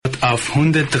auf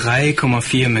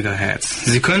 103,4 MHz.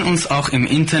 Sie können uns auch im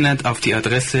Internet auf die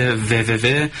Adresse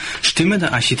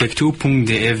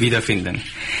www.stimmederarchitektur.de wiederfinden.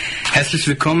 Herzlich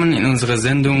willkommen in unserer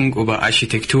Sendung über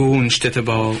Architektur und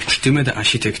Städtebau Stimme der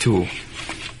Architektur.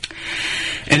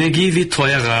 Energie wird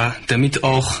teurer, damit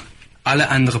auch alle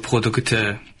anderen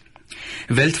Produkte.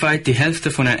 Weltweit die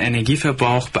Hälfte von dem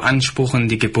Energieverbrauch beanspruchen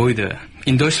die Gebäude.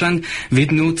 In Deutschland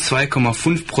wird nur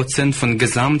 2,5% von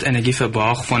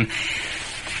Gesamtenergieverbrauch von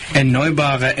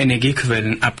erneuerbaren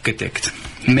Energiequellen abgedeckt.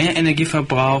 Mehr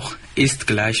Energieverbrauch ist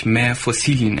gleich mehr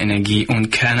Fossilenenergie und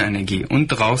Kernenergie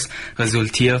und daraus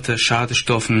resultierte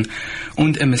Schadstoffen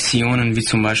und Emissionen wie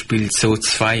zum Beispiel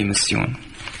CO2-Emissionen.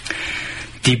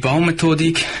 Die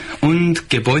Baumethodik und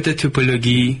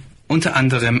Gebäudetypologie, unter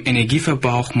anderem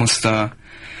Energieverbrauchmuster,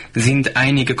 sind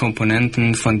einige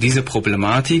Komponenten von dieser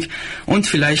Problematik und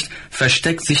vielleicht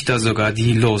versteckt sich da sogar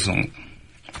die Lösung.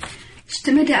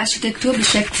 Stimme der Architektur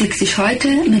beschäftigt sich heute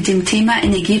mit dem Thema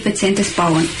energieeffizientes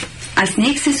Bauen. Als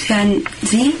nächstes hören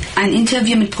Sie ein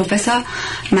Interview mit Professor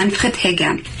Manfred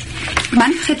Hegger.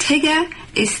 Manfred Hegger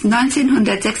ist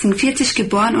 1946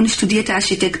 geboren und studierte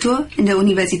Architektur in der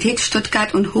Universität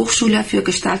Stuttgart und Hochschule für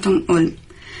Gestaltung Ulm.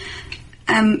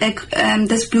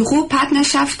 Das Büro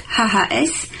Partnerschaft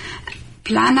HHS,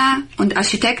 Planer und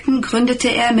Architekten gründete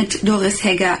er mit Doris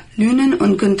Hegger-Lünen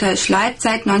und Günter Schleib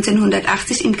seit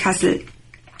 1980 in Kassel.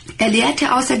 Er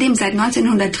lehrte außerdem seit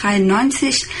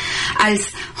 1993 als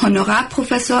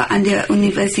Honorarprofessor an der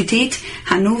Universität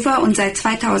Hannover und seit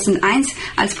 2001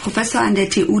 als Professor an der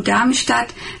TU Darmstadt,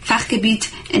 Fachgebiet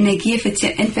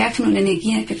Energieeffizient Entwerfen und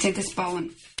energieeffizientes Bauen.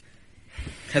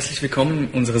 Herzlich willkommen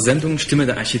in unserer Sendung Stimme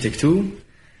der Architektur.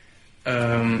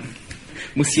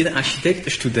 Muss jeder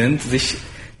Architektstudent sich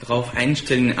darauf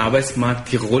einstellen, im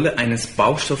Arbeitsmarkt die Rolle eines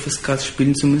Baustoffes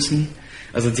spielen zu müssen?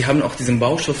 Also Sie haben auch diesen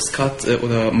Baustoffskat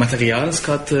oder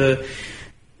Materialskat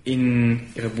in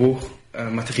Ihrem Buch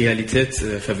Materialität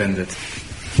verwendet.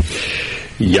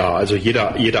 Ja, also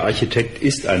jeder Architekt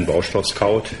ist ein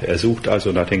Baustoffscout. Er sucht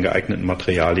also nach den geeigneten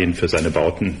Materialien für seine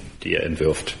Bauten, die er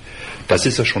entwirft. Das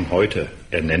ist er schon heute.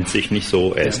 Er nennt sich nicht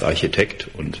so, er ist Architekt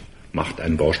und macht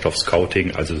ein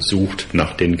Baustoff-Scouting, also sucht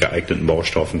nach den geeigneten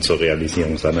Baustoffen zur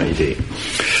Realisierung seiner Idee.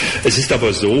 Es ist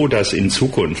aber so, dass in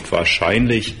Zukunft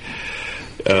wahrscheinlich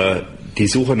die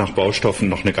Suche nach Baustoffen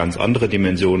noch eine ganz andere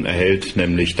Dimension erhält,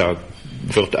 nämlich da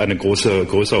wird eine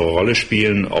größere Rolle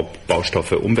spielen, ob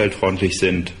Baustoffe umweltfreundlich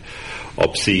sind,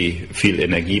 ob sie viel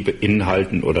Energie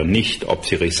beinhalten oder nicht, ob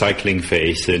sie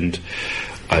recyclingfähig sind.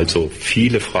 Also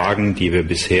viele Fragen, die wir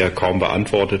bisher kaum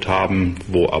beantwortet haben,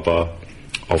 wo aber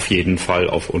auf jeden Fall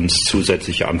auf uns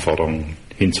zusätzliche Anforderungen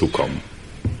hinzukommen.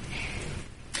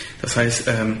 Das heißt,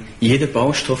 jeder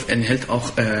Baustoff enthält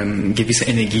auch gewisse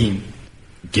Energien.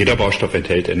 Jeder Baustoff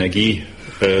enthält Energie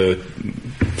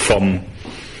von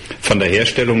der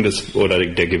Herstellung oder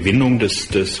der Gewinnung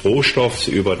des Rohstoffs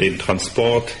über den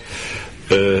Transport,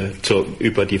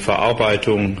 über die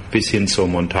Verarbeitung bis hin zur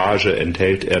Montage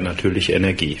enthält er natürlich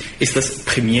Energie. Ist das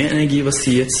Primärenergie, was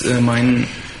Sie jetzt meinen?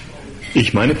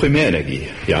 Ich meine Primärenergie,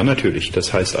 ja natürlich.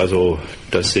 Das heißt also,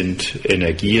 das sind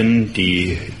Energien,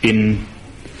 die in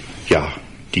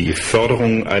die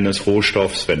Förderung eines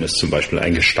Rohstoffs, wenn es zum Beispiel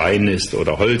ein Gestein ist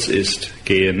oder Holz ist,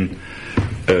 gehen,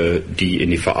 die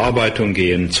in die Verarbeitung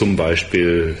gehen, zum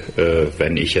Beispiel,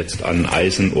 wenn ich jetzt an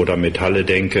Eisen oder Metalle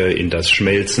denke, in das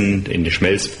Schmelzen, in die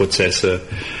Schmelzprozesse,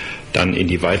 dann in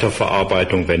die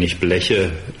Weiterverarbeitung, wenn ich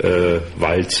bleche,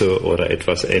 walze oder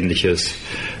etwas Ähnliches,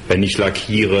 wenn ich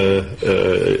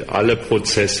lackiere, alle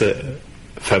Prozesse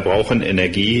verbrauchen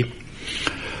Energie.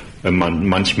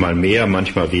 Manchmal mehr,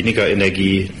 manchmal weniger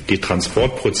Energie. Die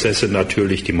Transportprozesse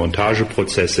natürlich, die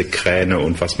Montageprozesse, Kräne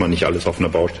und was man nicht alles auf einer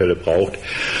Baustelle braucht.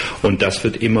 Und das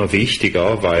wird immer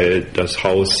wichtiger, weil das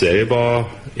Haus selber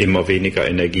immer weniger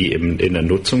Energie in der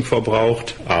Nutzung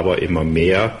verbraucht, aber immer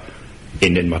mehr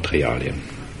in den Materialien.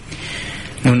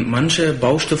 Nun, manche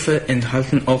Baustoffe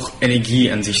enthalten auch Energie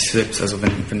an sich selbst, also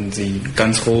wenn sie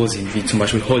ganz roh sind, wie zum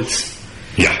Beispiel Holz.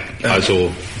 Ja, also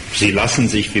sie lassen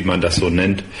sich, wie man das so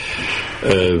nennt,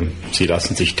 sie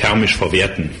lassen sich thermisch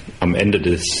verwerten am Ende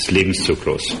des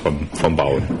Lebenszyklus vom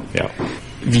Bauen. Ja.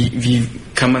 Wie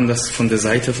kann man das von der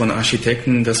Seite von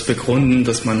Architekten das begründen,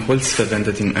 dass man Holz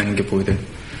verwendet in einem Gebäude?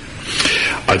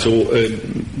 Also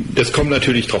das kommt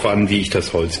natürlich darauf an, wie ich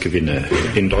das Holz gewinne.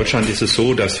 In Deutschland ist es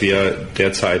so, dass wir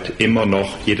derzeit immer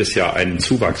noch jedes Jahr einen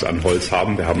Zuwachs an Holz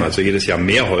haben. Wir haben also jedes Jahr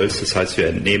mehr Holz. Das heißt, wir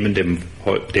entnehmen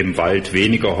dem Wald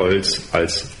weniger Holz,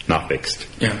 als nachwächst.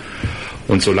 Ja.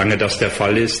 Und solange das der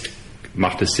Fall ist,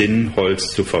 macht es Sinn,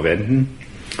 Holz zu verwenden,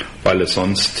 weil es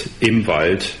sonst im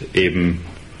Wald eben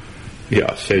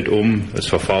ja, es fällt um, es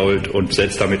verfault und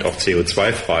setzt damit auch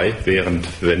CO2 frei, während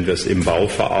wenn wir es im Bau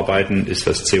verarbeiten, ist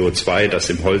das CO2, das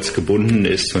im Holz gebunden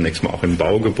ist, zunächst mal auch im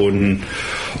Bau gebunden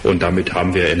und damit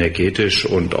haben wir energetisch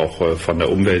und auch von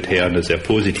der Umwelt her eine sehr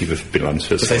positive Bilanz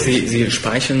fürs Das heißt, Sie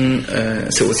speichern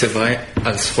CO2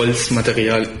 als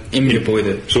Holzmaterial im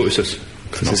Gebäude? So ist es.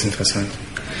 Genau. Das ist interessant.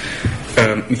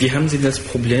 Wie haben Sie das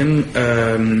Problem,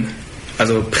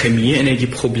 also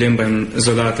Premierenergieproblem beim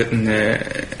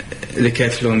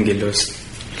Solar-Decathlon gelöst?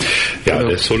 Ja,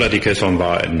 der Solar-Decathlon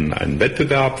war ein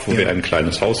Wettbewerb, wo wir ein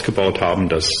kleines Haus gebaut haben,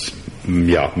 das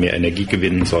mehr Energie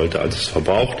gewinnen sollte, als es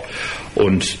verbraucht.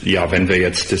 Und ja, wenn wir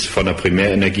jetzt das von der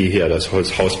Primärenergie her das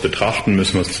Haus betrachten,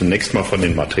 müssen wir es zunächst mal von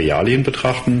den Materialien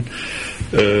betrachten.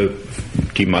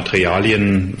 Die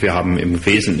Materialien, wir haben im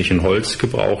Wesentlichen Holz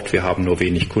gebraucht, wir haben nur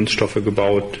wenig Kunststoffe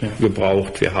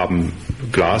gebraucht, wir haben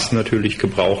Glas natürlich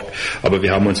gebraucht, aber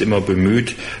wir haben uns immer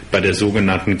bemüht, bei der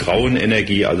sogenannten grauen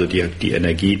Energie, also die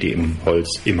Energie, die im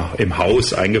Holz im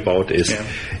Haus eingebaut ist,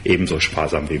 ebenso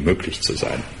sparsam wie möglich zu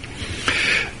sein.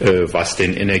 Was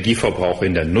den Energieverbrauch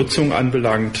in der Nutzung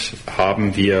anbelangt,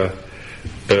 haben wir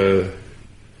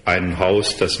ein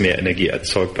Haus, das mehr Energie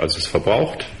erzeugt, als es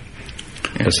verbraucht.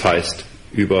 Das heißt,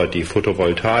 über die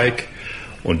Photovoltaik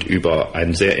und über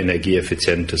ein sehr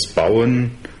energieeffizientes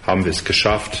Bauen haben wir es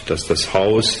geschafft, dass das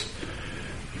Haus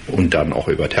und dann auch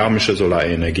über thermische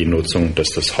Solarenergienutzung, dass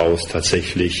das Haus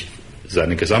tatsächlich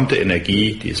seine gesamte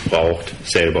Energie, die es braucht,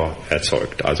 selber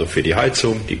erzeugt. Also für die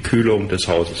Heizung, die Kühlung des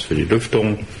Hauses, für die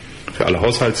Lüftung, für alle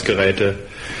Haushaltsgeräte,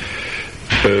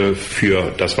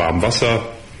 für das Warmwasser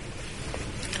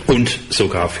und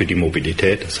sogar für die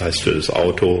Mobilität, das heißt für das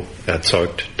Auto,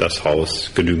 erzeugt das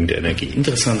Haus genügend Energie.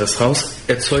 Interessant, das Haus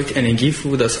erzeugt Energie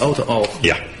für das Auto auch?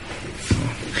 Ja.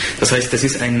 Das heißt, das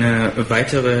ist eine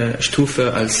weitere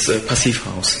Stufe als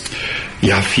Passivhaus?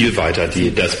 Ja, viel weiter.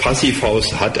 Das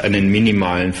Passivhaus hat einen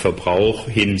minimalen Verbrauch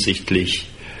hinsichtlich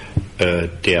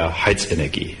der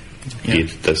Heizenergie. Ja.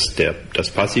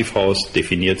 Das Passivhaus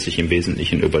definiert sich im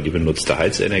Wesentlichen über die benutzte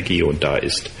Heizenergie und da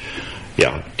ist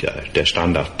der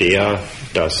Standard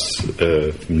dass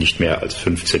nicht mehr als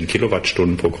 15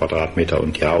 Kilowattstunden pro Quadratmeter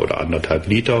und Jahr oder 1,5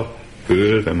 Liter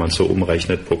Öl, wenn man es so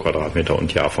umrechnet, pro Quadratmeter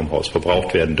und Jahr vom Haus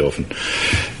verbraucht werden dürfen.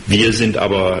 Wir sind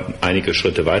aber einige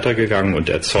Schritte weitergegangen und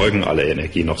erzeugen alle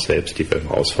Energie noch selbst, die wir im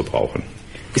Haus verbrauchen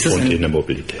und in der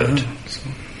Mobilität.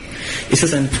 Ist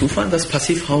es ein Zufall, dass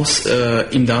Passivhaus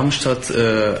in Darmstadt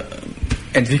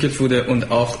entwickelt wurde und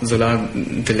auch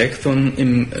Solar-Decathlon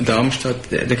im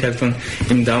Darmstadt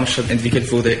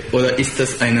entwickelt wurde? Oder ist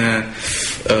das eine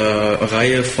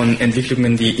Reihe von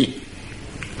Entwicklungen, die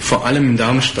vor allem in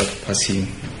Darmstadt passieren?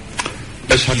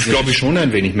 Es hat, glaube ich, schon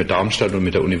ein wenig mit Darmstadt und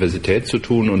mit der Universität zu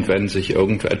tun. Und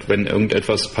wenn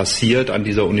irgendetwas passiert an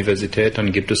dieser Universität,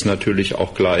 dann gibt es natürlich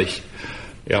auch gleich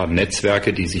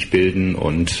Netzwerke, die sich bilden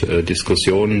und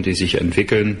Diskussionen, die sich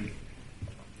entwickeln.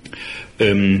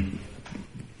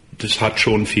 Das hat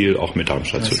schon viel auch mit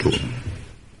Darmstadt zu tun.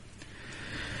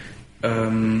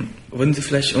 Würden Sie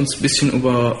vielleicht uns ein bisschen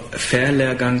über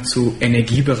Fernlehrgang zu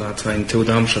Energieberater in TU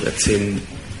Darmstadt erzählen?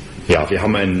 Ja, wir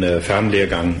haben einen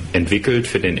Fernlehrgang entwickelt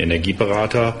für den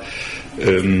Energieberater.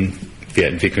 Wir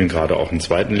entwickeln gerade auch einen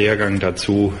zweiten Lehrgang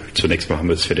dazu. Zunächst mal haben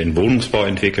wir es für den Wohnungsbau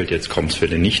entwickelt, jetzt kommt es für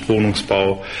den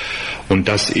Nichtwohnungsbau. Und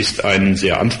das ist ein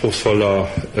sehr anspruchsvoller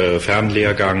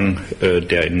Fernlehrgang,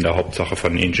 der in der Hauptsache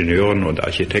von Ingenieuren und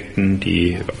Architekten,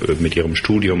 die mit ihrem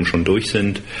Studium schon durch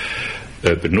sind,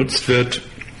 benutzt wird,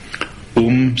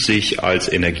 um sich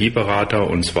als Energieberater,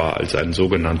 und zwar als ein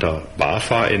sogenannter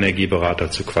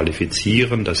BAFA-Energieberater, zu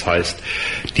qualifizieren. Das heißt,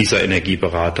 dieser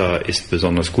Energieberater ist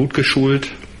besonders gut geschult.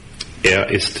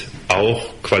 Er ist auch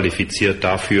qualifiziert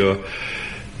dafür,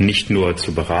 nicht nur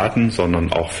zu beraten,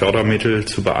 sondern auch Fördermittel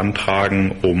zu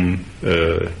beantragen, um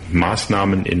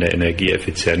Maßnahmen in der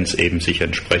Energieeffizienz eben sich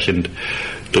entsprechend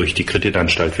durch die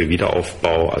Kreditanstalt für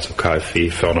Wiederaufbau, also KfW,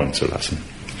 fördern zu lassen.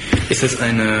 Ist es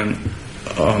eine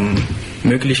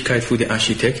Möglichkeit für die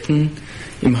Architekten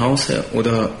im Hause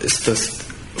oder ist das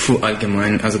für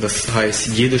allgemein? Also das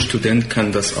heißt, jeder Student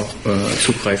kann das auch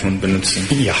zugreifen und benutzen?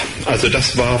 Ja, also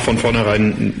das war von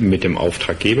vornherein mit dem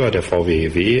Auftraggeber, der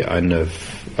VWEW,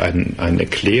 eine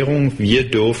Klärung. Wir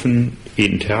dürfen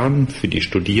intern für die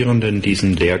Studierenden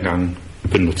diesen Lehrgang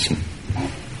benutzen.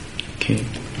 Okay.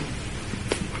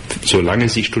 Solange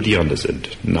sie Studierende sind.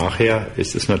 Nachher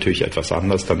ist es natürlich etwas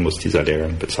anders, dann muss dieser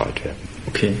Lehrgang bezahlt werden.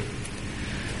 Okay.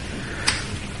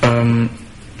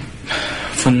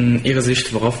 Von Ihrer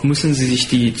Sicht, worauf müssen Sie sich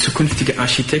die zukünftigen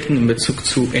Architekten in Bezug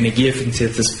zu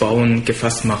energieeffizientes Bauen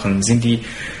gefasst machen? Sind die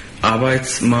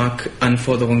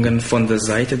Arbeitsmarktanforderungen von der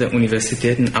Seite der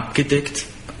Universitäten abgedeckt?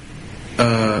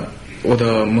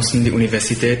 oder müssen die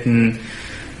Universitäten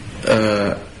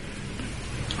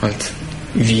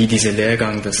wie diese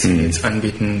Lehrgang, das sie jetzt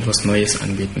anbieten, was Neues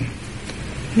anbieten?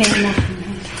 Mehr machen.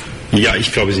 Ja,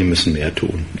 ich glaube, sie müssen mehr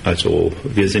tun. Also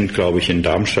wir sind, glaube ich, in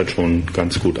Darmstadt schon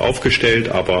ganz gut aufgestellt,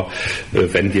 aber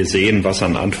wenn wir sehen, was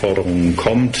an Anforderungen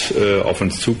auf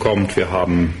uns zukommt, wir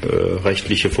haben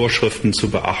rechtliche Vorschriften zu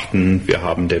beachten, wir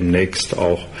haben demnächst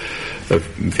auch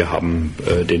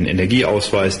den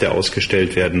Energieausweis, der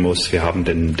ausgestellt werden muss, wir haben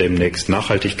demnächst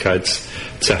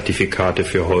Nachhaltigkeitszertifikate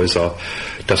für Häuser.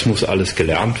 Das muss alles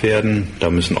gelernt werden, da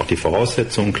müssen auch die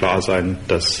Voraussetzungen klar sein,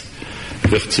 das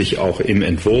wird sich auch im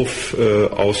Entwurf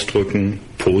ausdrücken,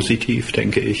 positiv,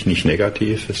 denke ich, nicht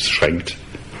negativ. Es schränkt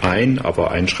ein,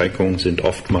 aber Einschränkungen sind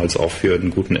oftmals auch für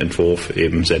einen guten Entwurf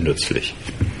eben sehr nützlich.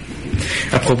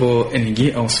 Apropos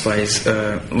Energieausweis,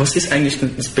 was ist eigentlich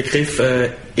das Begriff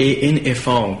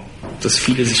ENEV, das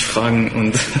viele sich fragen?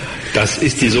 Und das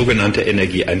ist die sogenannte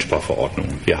Energieeinsparverordnung.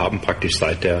 Wir haben praktisch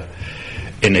seit der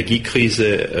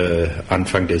Energiekrise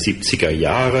Anfang der 70er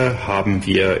Jahre haben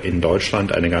wir in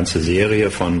Deutschland eine ganze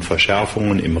Serie von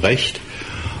Verschärfungen im Recht,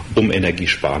 um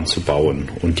Energiesparen zu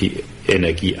bauen. Und die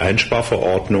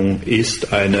Energieeinsparverordnung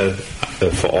ist eine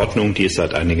Verordnung, die es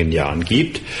seit einigen Jahren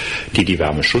gibt, die die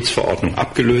Wärmeschutzverordnung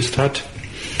abgelöst hat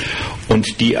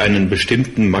und die einen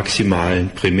bestimmten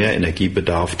maximalen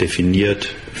Primärenergiebedarf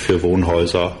definiert für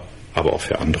Wohnhäuser, aber auch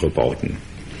für andere Bauten.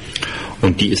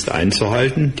 Und die ist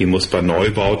einzuhalten, die muss bei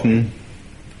Neubauten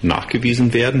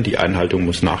nachgewiesen werden, die Einhaltung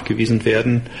muss nachgewiesen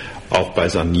werden, auch bei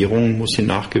Sanierungen muss sie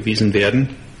nachgewiesen werden.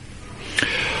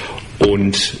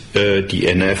 Und die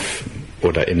NF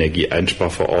oder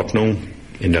Energieeinsparverordnung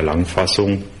in der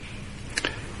Langfassung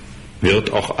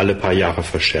wird auch alle paar Jahre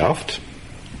verschärft.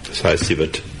 Das heißt, sie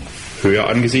wird höher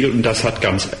angesiedelt und das hat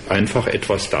ganz einfach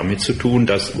etwas damit zu tun,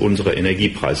 dass unsere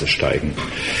Energiepreise steigen.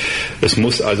 Es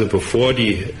muss also, bevor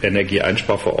die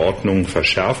Energieeinsparverordnung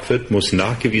verschärft wird, muss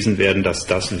nachgewiesen werden, dass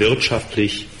das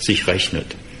wirtschaftlich sich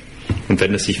rechnet. Und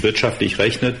wenn es sich wirtschaftlich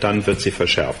rechnet, dann wird sie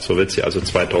verschärft. So wird sie also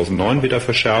 2009 wieder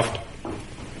verschärft.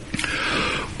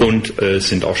 Und es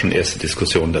sind auch schon erste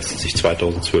Diskussionen, dass sie sich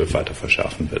 2012 weiter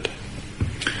verschärfen wird.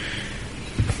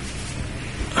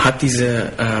 Hat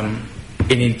dieser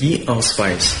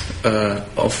Energieausweis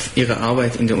auf Ihre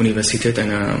Arbeit in der Universität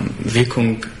eine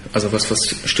Wirkung, also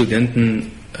was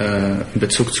Studenten in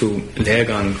Bezug zu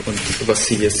Lehrgang und was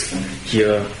sie jetzt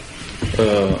hier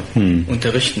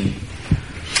unterrichten?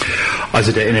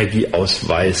 Also der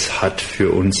Energieausweis hat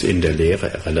für uns in der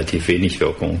Lehre relativ wenig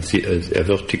Wirkung. Er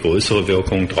wird die größere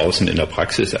Wirkung draußen in der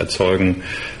Praxis erzeugen,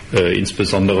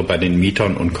 insbesondere bei den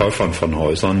Mietern und Käufern von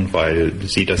Häusern, weil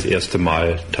sie das erste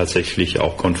Mal tatsächlich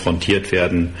auch konfrontiert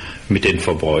werden mit den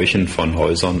Verbräuchen von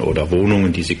Häusern oder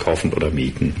Wohnungen, die sie kaufen oder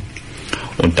mieten.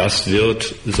 Und das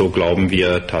wird, so glauben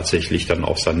wir, tatsächlich dann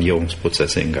auch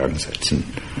Sanierungsprozesse in Gang setzen.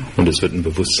 Und es wird ein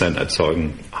Bewusstsein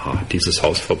erzeugen, dieses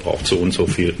Haus verbraucht so und so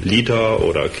viel Liter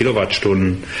oder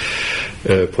Kilowattstunden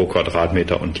pro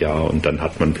Quadratmeter und Jahr. Und dann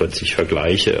hat man plötzlich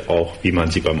Vergleiche, auch wie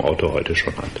man sie beim Auto heute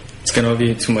schon hat. Das ist genau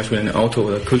wie zum Beispiel ein Auto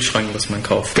oder Kühlschrank, was man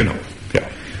kauft. Genau, ja.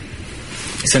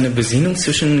 Ist eine Besinnung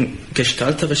zwischen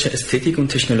gestalterischer Ästhetik und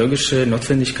technologischer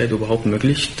Notwendigkeit überhaupt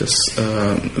möglich, dass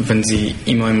wenn Sie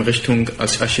immer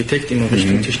als Architekt immer in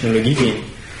Richtung Technologie gehen,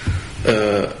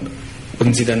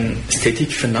 würden Sie dann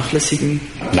Ästhetik vernachlässigen?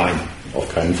 Nein,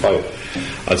 auf keinen Fall.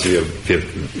 Also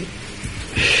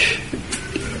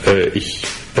ich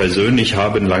persönlich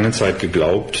habe lange Zeit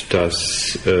geglaubt,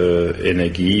 dass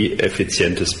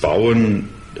energieeffizientes Bauen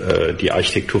die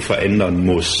Architektur verändern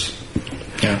muss.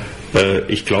 Ja.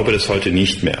 Ich glaube das heute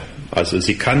nicht mehr. Also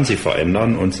sie kann sie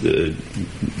verändern und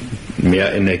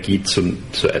mehr Energie zu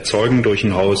erzeugen durch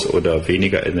ein Haus oder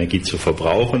weniger Energie zu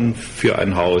verbrauchen für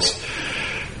ein Haus,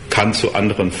 kann zu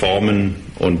anderen Formen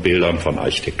und Bildern von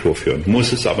Architektur führen.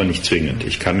 Muss es aber nicht zwingend.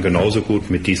 Ich kann genauso gut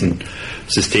mit diesen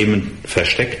Systemen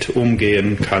versteckt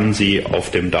umgehen, kann sie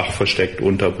auf dem Dach versteckt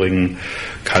unterbringen,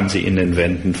 kann sie in den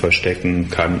Wänden verstecken,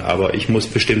 aber ich muss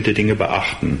bestimmte Dinge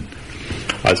beachten.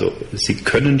 Also Sie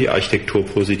können die Architektur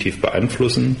positiv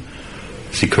beeinflussen,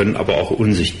 Sie können aber auch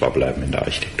unsichtbar bleiben in der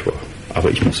Architektur. Aber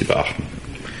ich muss sie beachten.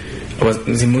 Aber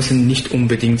Sie müssen nicht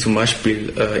unbedingt zum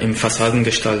Beispiel in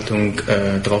Fassadengestaltung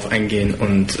drauf eingehen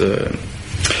und...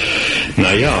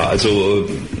 Naja, also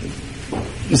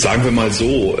sagen wir mal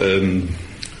so,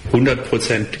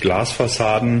 100%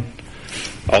 Glasfassaden,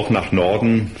 auch nach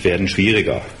Norden, werden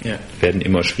schwieriger, werden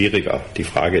immer schwieriger. Die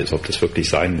Frage ist, ob das wirklich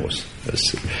sein muss.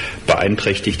 Es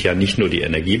beeinträchtigt ja nicht nur die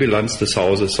Energiebilanz des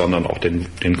Hauses, sondern auch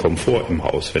den Komfort im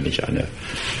Haus, wenn ich eine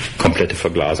komplette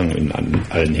Verglasung in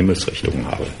allen Himmelsrichtungen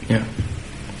habe. Ja.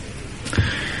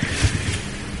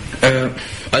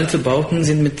 Alte Bauten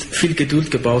sind mit viel Geduld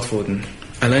gebaut worden.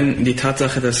 Allein die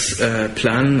Tatsache, dass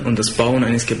Planen und das Bauen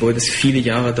eines Gebäudes viele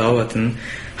Jahre dauerten,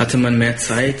 hatte man mehr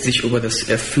Zeit, sich über das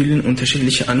Erfüllen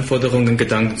unterschiedlicher Anforderungen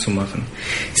Gedanken zu machen.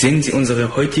 Sehen Sie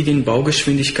unsere heutigen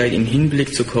Baugeschwindigkeit im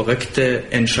Hinblick zu korrekten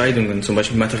Entscheidungen, zum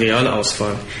Beispiel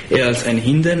Materialauswahl, eher als ein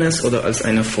Hindernis oder als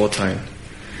einen Vorteil?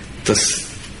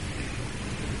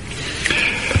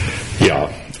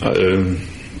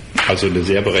 Also eine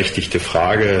sehr berechtigte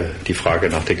Frage, die Frage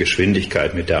nach der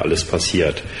Geschwindigkeit, mit der alles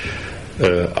passiert.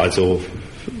 Also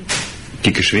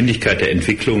die Geschwindigkeit der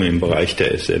Entwicklung im Bereich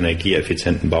des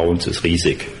energieeffizienten Bauens ist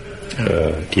riesig.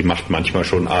 Die macht manchmal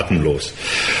schon atemlos.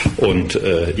 Und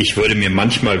ich würde mir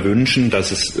manchmal wünschen,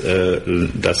 dass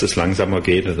es langsamer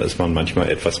geht und dass man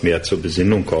manchmal etwas mehr zur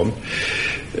Besinnung kommt.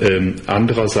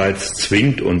 Andererseits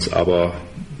zwingen uns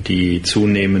die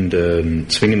zunehmenden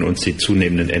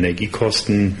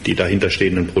Energiekosten, die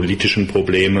dahinterstehenden politischen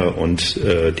Probleme und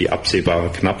die absehbare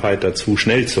Knappheit dazu,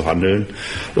 schnell zu handeln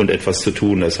und etwas zu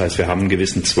tun. Das heißt, wir haben einen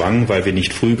gewissen Zwang, weil wir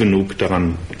nicht früh genug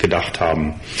daran gedacht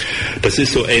haben. Das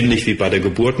ist so ähnlich wie bei der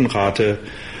Geburtenrate.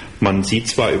 Man sieht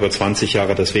zwar über 20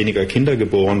 Jahre, dass weniger Kinder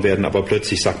geboren werden, aber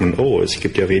plötzlich sagt man, oh, es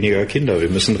gibt ja weniger Kinder, wir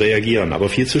müssen reagieren, aber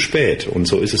viel zu spät. Und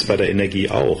so ist es bei der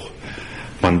Energie auch.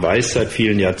 Man weiß seit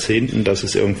vielen Jahrzehnten, dass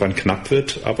es irgendwann knapp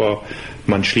wird, aber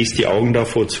man schließt die Augen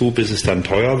davor zu, bis es dann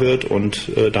teuer wird und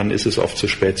dann ist es oft zu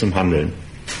spät zum Handeln.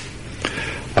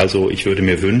 Also ich würde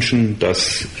mir wünschen,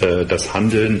 dass das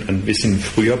Handeln ein bisschen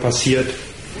früher passiert.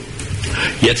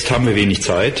 Jetzt haben wir wenig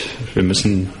Zeit. Wir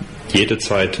müssen jede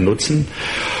Zeit nutzen.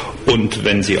 Und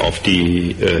wenn Sie auf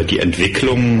die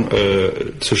Entwicklung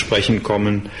zu sprechen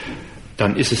kommen,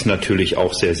 dann ist es natürlich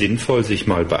auch sehr sinnvoll, sich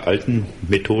mal bei alten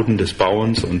Methoden des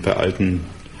Bauens und bei alten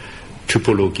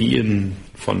Typologien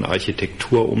von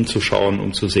Architektur umzuschauen,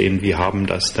 um zu sehen, wie haben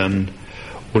das dann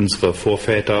unsere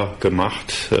Vorväter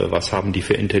gemacht, was haben die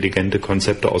für intelligente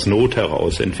Konzepte aus Not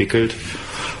heraus entwickelt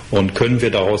und können wir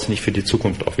daraus nicht für die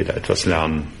Zukunft auch wieder etwas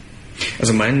lernen.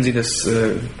 Also meinen Sie, dass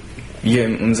wir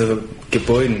in unseren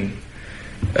Gebäuden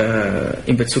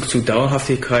in Bezug zur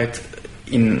Dauerhaftigkeit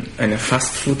in einer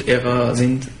Fast-Food-Ära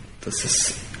sind, dass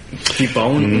es die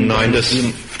bauen? Nein,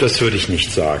 das würde ich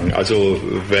nicht sagen. Also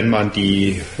wenn man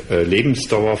die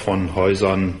Lebensdauer von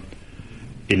Häusern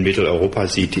in Mitteleuropa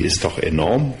sieht, die ist doch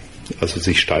enorm. Also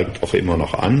sie steigt auch immer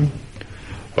noch an,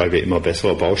 weil wir immer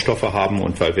bessere Baustoffe haben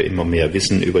und weil wir immer mehr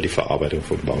wissen über die Verarbeitung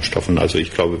von Baustoffen. Also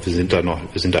ich glaube, wir sind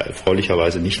da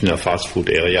erfreulicherweise nicht in der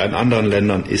Fast-Food-Ära. In anderen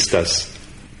Ländern ist das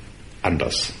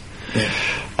anders. Ja.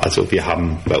 Also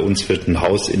bei uns wird ein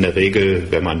Haus in der Regel,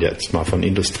 wenn man jetzt mal von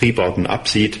Industriebauten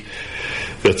absieht,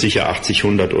 wird sicher 80,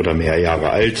 100 oder mehr Jahre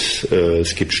alt.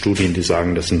 Es gibt Studien, die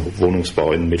sagen, dass ein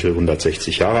Wohnungsbau in Mittel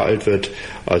 160 Jahre alt wird.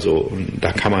 Also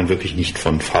da kann man wirklich nicht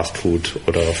von Fastfood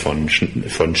oder von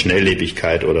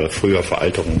Schnelllebigkeit oder früher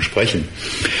Veralterung sprechen.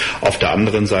 Auf der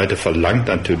anderen Seite verlangt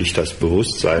natürlich das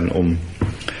Bewusstsein um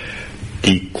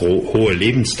die hohe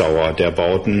Lebensdauer der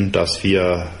Bauten, dass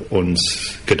wir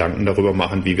uns Gedanken darüber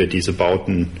machen, wie wir diese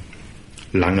Bauten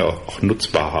lange auch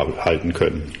nutzbar halten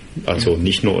können. Also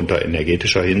nicht nur unter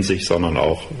energetischer Hinsicht, sondern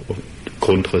auch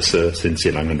Grundrisse, sind sie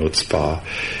lange nutzbar?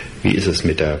 Wie ist es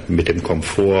mit dem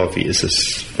Komfort? Wie ist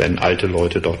es, wenn alte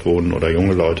Leute dort wohnen oder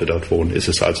junge Leute dort wohnen? Ist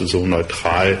es also so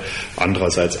neutral,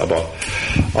 andererseits aber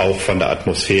auch von der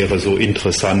Atmosphäre so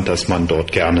interessant, dass man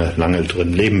dort gerne lange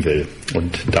drin leben will?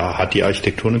 Und da hat die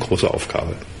Architektur eine große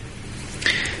Aufgabe.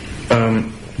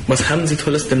 Was haben Sie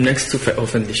Tolles demnächst zu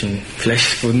veröffentlichen?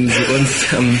 Vielleicht würden Sie uns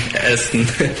am ersten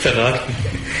verraten.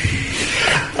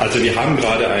 Also wir haben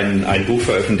gerade ein Buch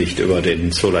veröffentlicht über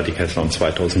den Solar Decathlon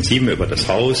 2007, über das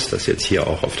Haus, das jetzt hier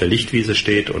auch auf der Lichtwiese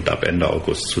steht und ab Ende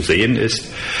August zu sehen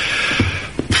ist.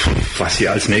 Was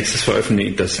wir als nächstes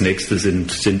veröffentlichen, das nächste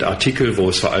sind Artikel, wo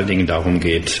es vor allen Dingen darum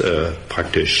geht,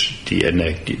 praktisch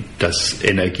das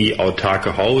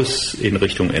energieautarke Haus in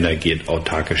Richtung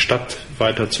energieautarke Stadt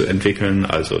weiterzuentwickeln,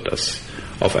 also das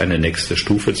auf eine nächste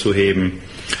Stufe zu heben.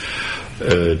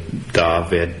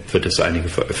 Da wird es einige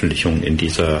Veröffentlichungen in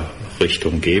dieser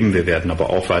Richtung geben. Wir werden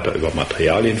aber auch weiter über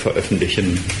Materialien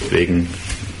veröffentlichen,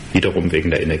 wiederum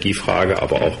wegen der Energiefrage,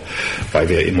 aber auch, weil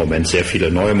wir im Moment sehr viele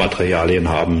neue Materialien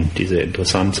haben, die sehr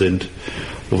interessant sind,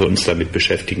 wo wir uns damit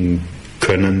beschäftigen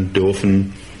können,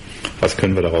 dürfen. Was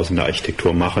können wir daraus in der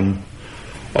Architektur machen?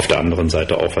 Auf der anderen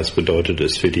Seite auch, was bedeutet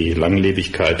es für die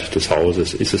Langlebigkeit des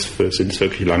Hauses? Sind es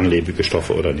wirklich langlebige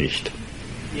Stoffe oder nicht?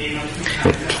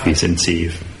 Und wie sind sie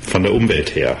von der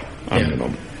Umwelt her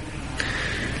angenommen? Ja.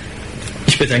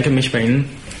 Ich bedanke mich bei Ihnen.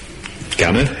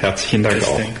 Gerne, herzlichen Dank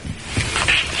auch.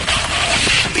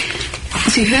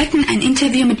 Sie hörten ein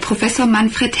Interview mit Professor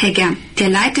Manfred Hegger, der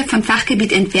Leiter von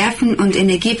Fachgebiet Entwerfen und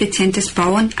energieeffizientes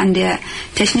Bauen an der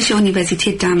Technischen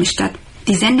Universität Darmstadt.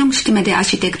 Die Sendung Stimme der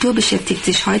Architektur beschäftigt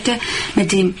sich heute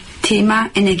mit dem Thema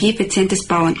energieeffizientes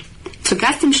Bauen. Zu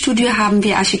Gast im Studio haben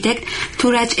wir Architekt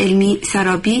Turaj Elmi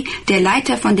Sarabi, der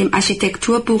Leiter von dem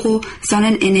Architekturbüro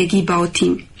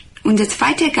Sonnenenergiebauteam. Unser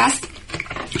zweiter Gast,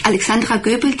 Alexandra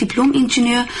Göbel,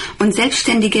 Diplom-Ingenieur und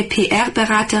selbstständige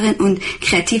PR-Beraterin und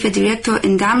kreativer Direktor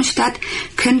in Darmstadt,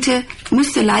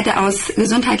 musste leider aus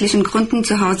gesundheitlichen Gründen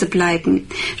zu Hause bleiben.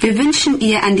 Wir wünschen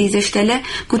ihr an dieser Stelle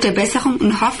gute Besserung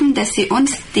und hoffen, dass sie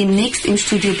uns demnächst im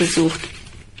Studio besucht.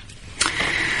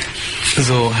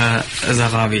 So, Herr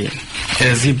Sarabi,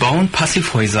 Sie bauen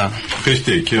Passivhäuser.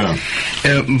 Richtig, ja.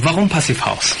 Warum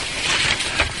Passivhaus?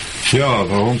 Ja,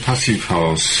 warum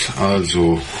Passivhaus?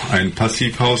 Also ein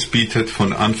Passivhaus bietet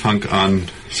von Anfang an,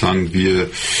 sagen wir,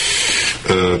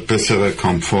 bessere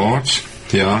Komfort.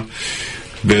 Ja,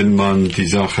 wenn man die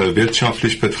Sache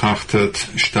wirtschaftlich betrachtet,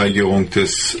 Steigerung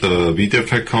des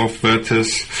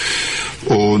Wiederverkaufswertes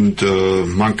und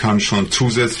man kann schon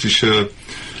zusätzliche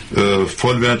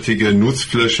vollwertige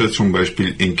Nutzfläche zum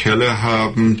Beispiel im Keller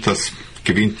haben. Das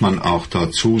gewinnt man auch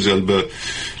dazu, selber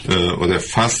oder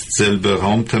fast selbe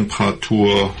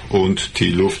Raumtemperatur und die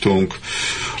Luftung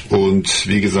und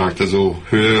wie gesagt, also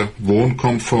höher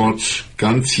Wohnkomfort,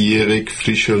 ganzjährig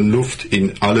frische Luft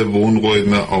in alle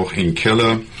Wohnräume, auch im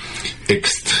Keller,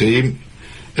 extrem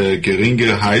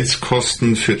geringe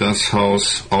Heizkosten für das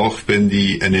Haus, auch wenn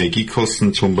die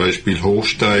Energiekosten zum Beispiel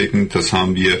hochsteigen. Das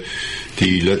haben wir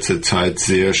die letzte Zeit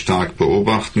sehr stark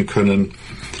beobachten können.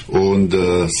 Und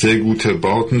sehr gute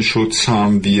Bautenschutz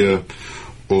haben wir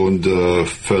und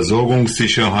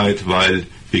Versorgungssicherheit, weil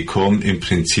wir kommen im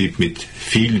Prinzip mit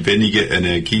viel weniger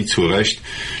Energie zurecht.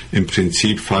 Im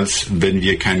Prinzip, wenn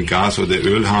wir kein Gas oder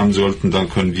Öl haben sollten, dann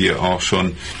können wir auch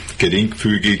schon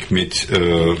geringfügig mit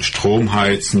Strom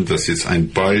heizen. Das ist ein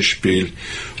Beispiel.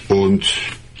 Und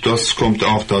das kommt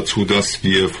auch dazu, dass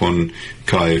wir von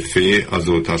KfW,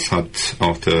 also das hat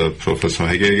auch der Professor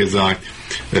Hegger gesagt,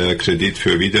 Kredit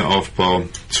für Wiederaufbau,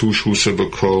 Zuschüsse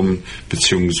bekommen,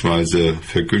 beziehungsweise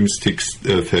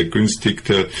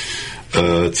vergünstigte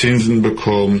Zinsen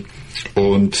bekommen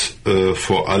und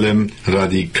vor allem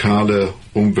radikale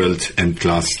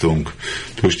Umweltentlastung.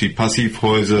 Durch die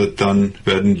Passivhäuser dann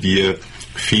werden wir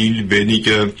viel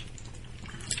weniger,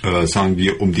 sagen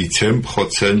wir um die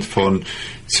 10% von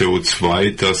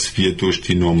CO2, das wir durch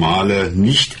die normale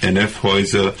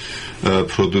Nicht-NF-Häuser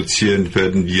produzieren,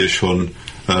 werden wir schon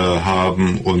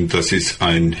haben und das ist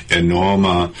eine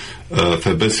enorme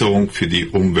Verbesserung für die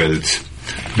Umwelt.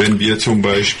 Wenn wir zum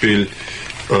Beispiel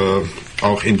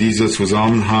auch in diesem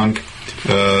Zusammenhang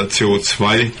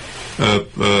CO2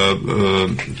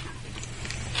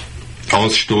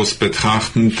 Ausstoß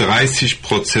betrachten,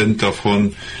 30%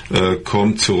 davon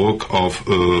kommt zurück auf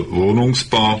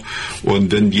Wohnungsbau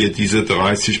und wenn wir diese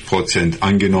 30%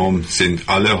 angenommen sind,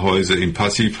 alle Häuser im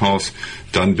Passivhaus,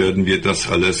 dann werden wir das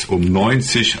alles um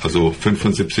 90, also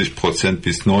 75%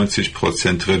 bis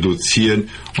 90% reduzieren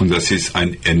und das ist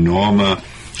ein enormer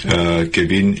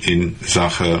Gewinn in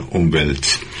Sache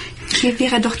Umwelt. Hier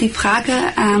wäre doch die Frage,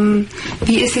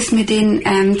 wie ist es mit den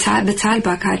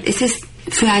Bezahlbarkeit? Ist es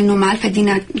für einen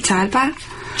Normalverdiener zahlbar?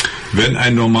 Wenn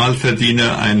ein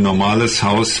Normalverdiener ein normales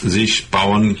Haus sich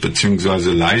bauen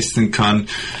bzw. leisten kann,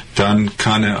 dann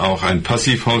kann er auch ein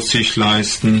Passivhaus sich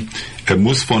leisten. Er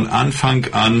muss von Anfang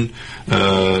an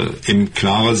im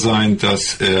Klaren sein,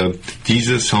 dass er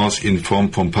dieses Haus in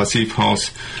Form von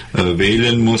Passivhaus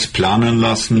wählen muss, planen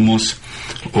lassen muss.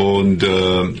 Und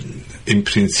im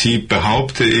Prinzip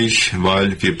behaupte ich,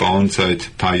 weil wir bauen seit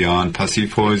ein paar Jahren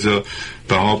Passivhäuser,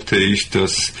 behaupte ich,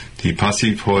 dass die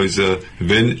Passivhäuser,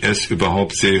 wenn es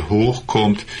überhaupt sehr hoch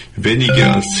kommt,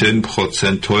 weniger als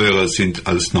 10% teurer sind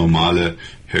als normale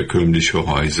herkömmliche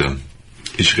Häuser.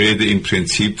 Ich rede im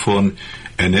Prinzip von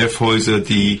NF-Häuser,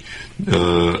 die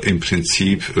im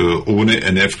Prinzip ohne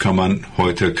NF kann man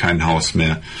heute kein Haus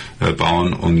mehr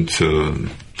bauen und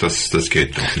das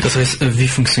geht doch nicht. Das heißt, wie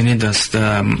funktioniert das?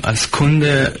 Als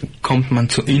Kunde kommt man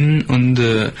zu Ihnen und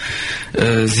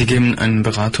Sie geben eine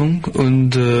Beratung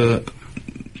und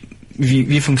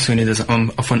wie funktioniert das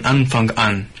von Anfang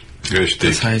an?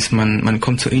 Richtig. Das heißt, man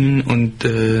kommt zu Ihnen und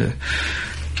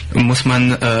muss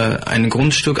man ein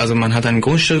Grundstück, also man hat ein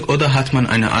Grundstück oder hat man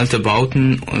eine alte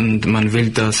Bauten und man will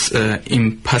das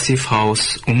im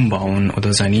Passivhaus umbauen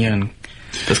oder sanieren.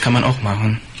 Das kann man auch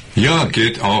machen. Ja,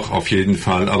 geht auch auf jeden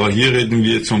Fall. Aber hier reden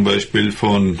wir zum Beispiel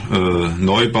von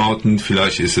Neubauten.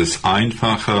 Vielleicht ist es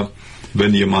einfacher,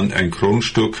 wenn jemand ein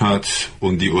Grundstück hat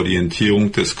und die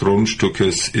Orientierung des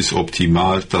Grundstückes ist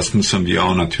optimal, das müssen wir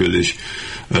auch natürlich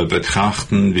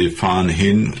betrachten. Wir fahren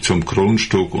hin zum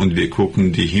Grundstück und wir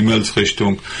gucken die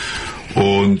Himmelsrichtung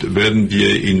und werden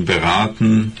wir ihn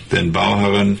beraten, den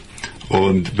Bauherren,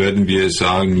 und werden wir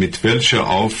sagen, mit welchem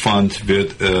Aufwand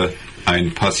wird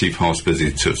ein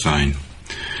Passivhausbesitzer sein.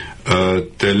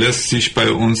 Der lässt sich bei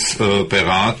uns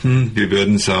beraten. Wir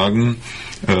werden sagen,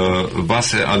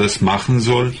 was er alles machen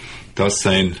soll, dass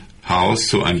sein Haus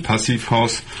zu einem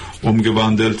Passivhaus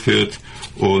umgewandelt wird.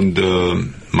 Und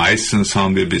meistens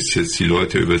haben wir bis jetzt die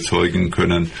Leute überzeugen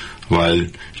können,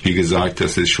 weil, wie gesagt,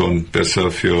 das ist schon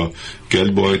besser für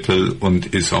Geldbeutel und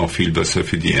ist auch viel besser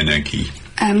für die Energie.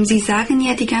 Sie sagen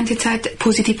ja die ganze Zeit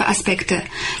positive Aspekte.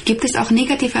 Gibt es auch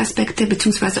negative Aspekte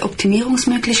bzw.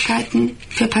 Optimierungsmöglichkeiten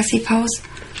für Passivhaus?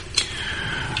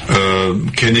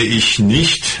 Kenne ich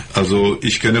nicht. Also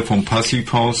ich kenne vom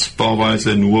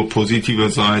Passivhausbauweise nur positive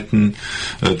Seiten.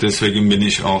 Deswegen bin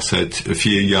ich auch seit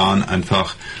 4 Jahren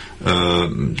einfach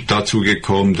dazu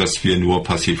gekommen, dass wir nur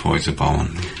Passivhäuser bauen.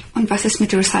 Und was ist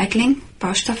mit Recycling,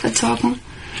 Baustoffentsorgung?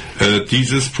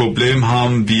 Dieses Problem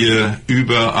haben wir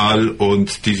überall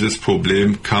und dieses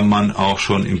Problem kann man auch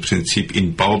schon im Prinzip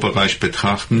im Baubereich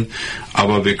betrachten.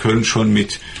 Aber wir können schon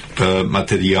mit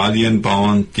Materialien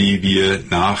bauen, die wir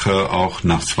nachher auch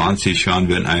nach 20 Jahren,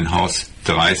 wenn ein Haus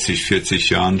 30, 40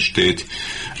 Jahren steht,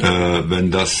 wenn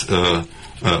das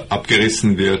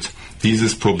abgerissen wird.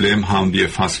 Dieses Problem haben wir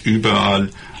fast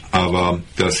überall, aber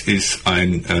das ist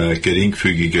ein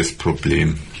geringfügiges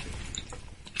Problem.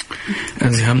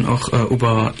 Sie haben auch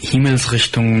über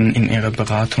Himmelsrichtungen in Ihrer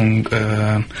Beratung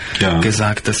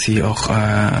gesagt, dass Sie auch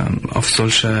auf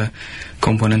solche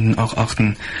Komponenten auch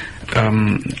achten.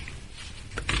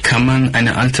 Kann man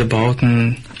eine alte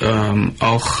Bauten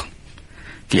auch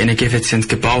die energieeffizient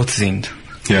gebaut sind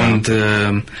und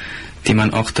die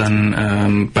man auch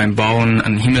dann beim Bauen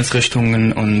an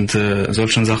Himmelsrichtungen und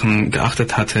solchen Sachen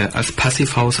geachtet hatte, als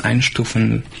Passivhaus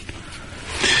einstufen?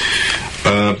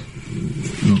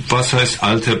 Was heißt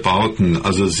alte Bauten?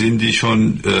 Also sind die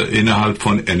schon innerhalb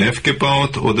von NF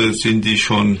gebaut oder sind die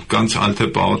schon ganz alte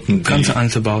Bauten? Ganz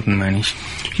alte Bauten, meine ich.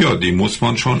 Ja, die muss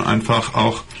man schon einfach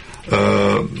auch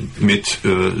mit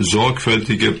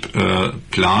sorgfältiger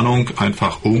Planung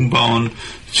einfach umbauen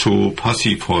zu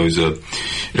Passivhäusern.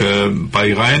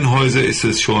 Bei Reihenhäusern ist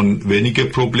es schon weniger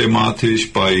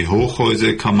problematisch, bei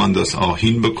Hochhäusern kann man das auch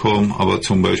hinbekommen, aber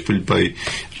zum Beispiel bei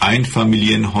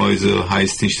Einfamilienhäusern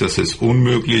heißt nicht, dass es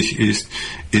unmöglich ist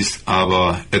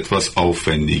aber etwas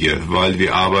aufwendiger, weil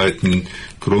wir arbeiten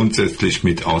grundsätzlich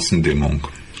mit Außendämmung.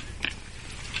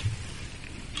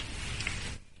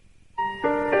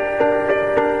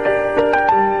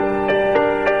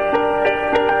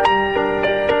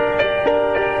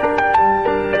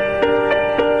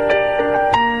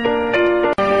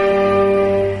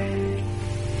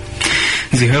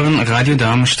 Sie hören Radio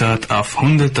Darmstadt auf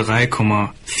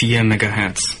 103,4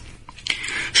 MHz.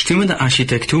 Stimme der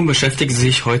Architektur beschäftigt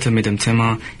sich heute mit dem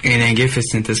Thema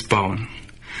energieeffizientes Bauen.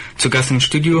 Zu Gast im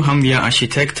Studio haben wir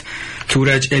Architekt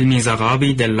Turaj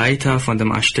El-Mizrabi, der Leiter von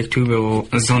dem Architekturbüro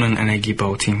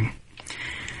Sonnenenergiebauteam.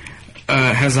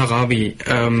 Herr Zarabi,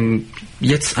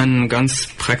 jetzt eine ganz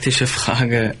praktische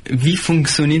Frage. Wie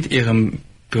funktioniert Ihr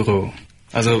Büro?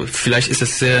 Also vielleicht ist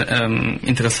es sehr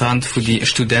interessant für die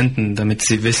Studenten, damit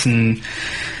sie wissen,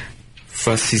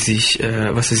 was sie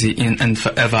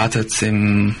erwartet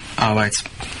im Arbeitsleben.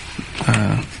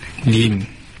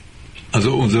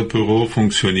 Also unser Büro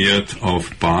funktioniert auf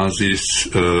Basis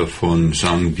von,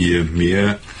 sagen wir,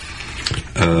 mehr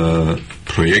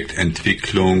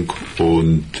Projektentwicklung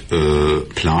und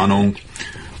Planung.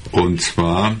 Und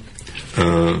zwar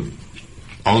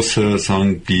außer,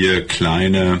 sagen wir,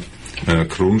 kleine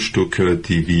Grundstücke,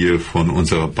 die wir von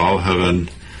unserer Bauherren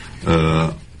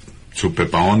zu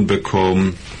bebauen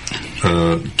bekommen,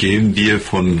 gehen wir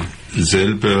von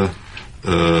selber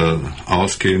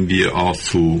ausgehen wir auch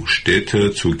zu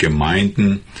Städten, zu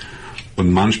Gemeinden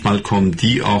und manchmal kommen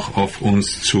die auch auf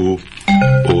uns zu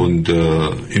und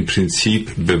im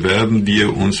Prinzip bewerben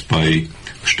wir uns bei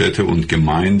Städte und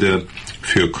Gemeinde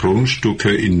für Grundstücke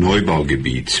in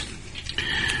Neubaugebiet.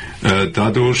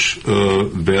 Dadurch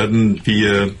werden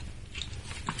wir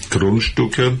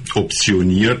Grundstücke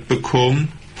optioniert bekommen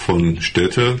von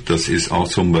Städten. Das ist auch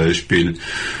zum Beispiel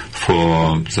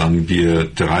vor, sagen wir,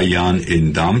 3 Jahren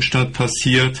in Darmstadt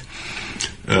passiert,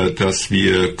 dass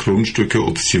wir Grundstücke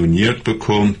optioniert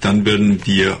bekommen. Dann werden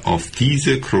wir auf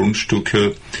diese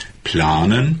Grundstücke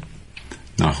planen,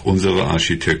 nach unserer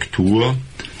Architektur,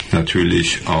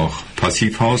 natürlich auch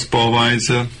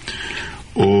Passivhausbauweise.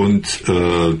 und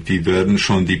wir werden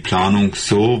schon die Planung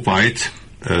so weit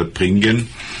bringen,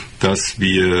 dass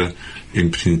wir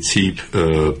im Prinzip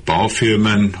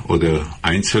Baufirmen oder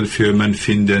Einzelfirmen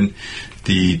finden,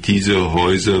 die diese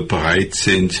Häuser bereit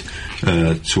sind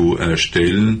zu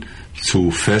erstellen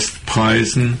zu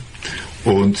Festpreisen.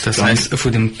 Und das heißt,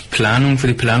 für die Planung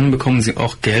bekommen Sie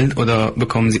auch Geld oder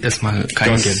bekommen Sie erstmal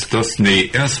kein Geld? Nee,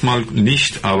 erstmal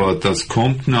nicht, aber das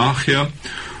kommt nachher.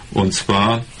 Und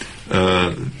zwar,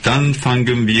 dann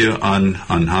fangen wir an,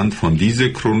 anhand von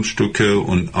diesen Grundstücke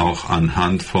und auch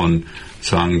anhand von,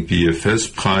 sagen wir,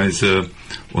 Festpreise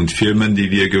und Firmen, die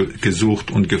wir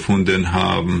gesucht und gefunden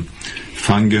haben,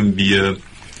 fangen wir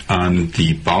an,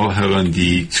 die Bauherren,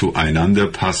 die zueinander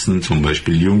passen, zum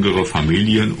Beispiel jüngere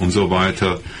Familien und so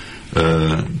weiter,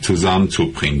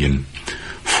 zusammenzubringen.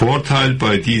 Vorteil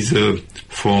bei dieser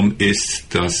Form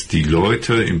ist, dass die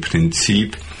Leute im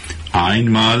Prinzip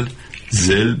einmal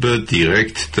selber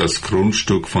direkt das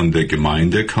Grundstück von der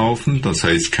Gemeinde kaufen, das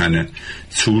heißt keine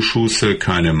Zuschüsse,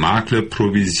 keine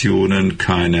Maklerprovisionen,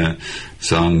 keine,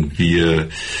 sagen wir,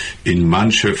 in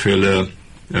manchen Fällen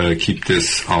gibt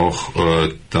es auch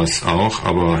das auch,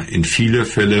 aber in vielen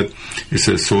Fällen ist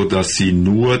es so, dass sie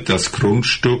nur das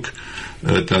Grundstück,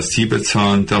 das sie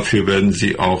bezahlen, dafür werden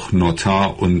sie auch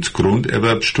Notar- und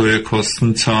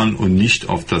Grunderwerbsteuerkosten zahlen und nicht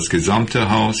auf das gesamte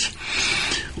Haus.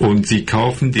 Und sie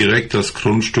kaufen direkt das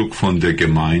Grundstück von der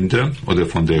Gemeinde oder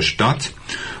von der Stadt.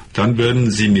 Dann werden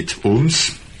sie mit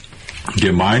uns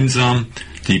gemeinsam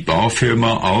die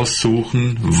Baufirma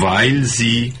aussuchen, weil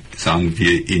sie, sagen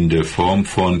wir, in der Form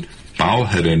von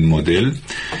Bauherrenmodell,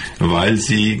 weil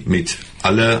sie mit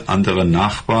alle anderen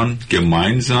Nachbarn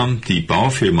gemeinsam die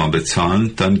Baufirma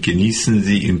bezahlen, dann genießen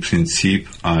sie im Prinzip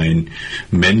ein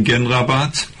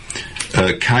Mengenrabatt.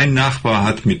 Kein Nachbar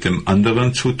hat mit dem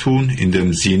anderen zu tun, in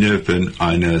dem Sinne, wenn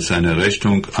einer seine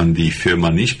Rechnung an die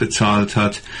Firma nicht bezahlt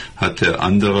hat, hat der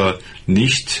andere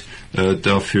nicht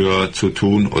dafür zu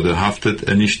tun oder haftet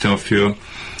er nicht dafür,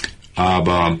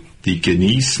 aber die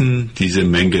genießen diese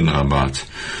Mengenrabatt.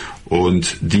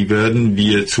 Und die werden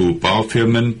wir zu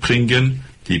Baufirmen bringen,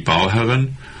 die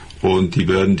Bauherren, und die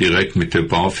werden direkt mit der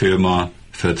Baufirma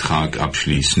Vertrag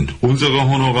abschließen. Unsere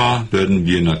Honorar werden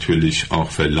wir natürlich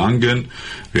auch verlangen.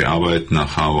 Wir arbeiten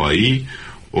nach Hawaii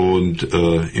und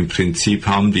im Prinzip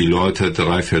haben die Leute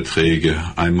 3 Verträge.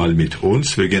 Einmal mit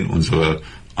uns wegen unserer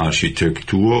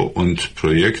Architektur und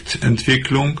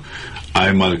Projektentwicklung.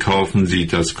 Einmal kaufen sie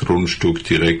das Grundstück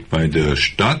direkt bei der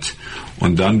Stadt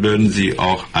und dann werden sie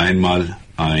auch einmal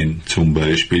ein zum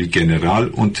Beispiel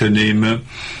Generalunternehmer,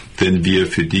 den wir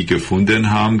für die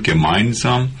gefunden haben,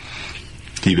 gemeinsam.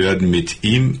 Die werden mit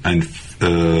ihm einen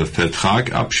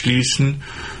Vertrag abschließen.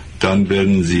 Dann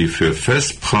werden sie für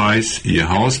Festpreis ihr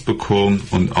Haus bekommen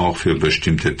und auch für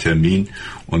bestimmte Termin.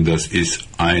 Und das ist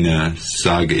eine,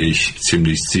 sage ich,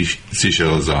 ziemlich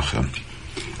sichere Sache.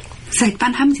 Seit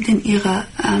wann haben Sie denn Ihr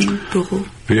Büro?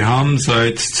 Wir haben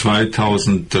seit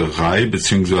 2003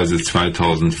 bzw.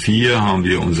 2004 haben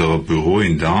wir unser Büro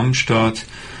in Darmstadt.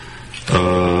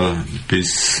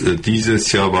 Bis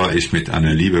dieses Jahr war ich mit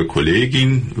einer lieben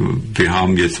Kollegin. Wir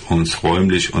haben jetzt uns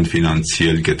räumlich und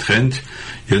finanziell getrennt.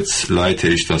 Jetzt leite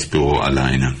ich das Büro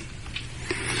alleine.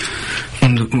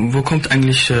 Und wo kommt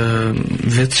eigentlich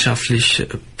wirtschaftlich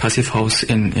Passivhaus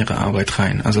in Ihre Arbeit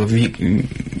rein? Also wie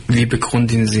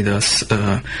begründen Sie das?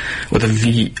 Oder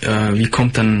wie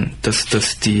kommt dann,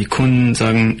 dass die Kunden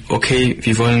sagen, okay,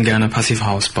 wir wollen gerne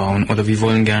Passivhaus bauen oder wir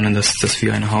wollen gerne, dass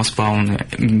wir ein Haus bauen,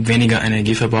 weniger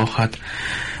Energieverbrauch hat,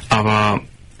 aber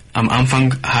am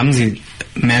Anfang haben Sie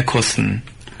mehr Kosten?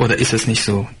 Oder ist es nicht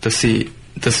so,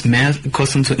 dass mehr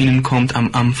Kosten zu Ihnen kommt am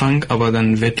Anfang, aber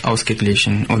dann wird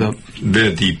ausgeglichen, oder?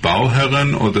 Wer, die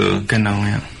Bauherren oder? Genau,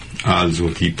 ja. Also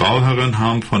die Bauherren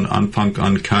haben von Anfang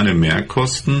an keine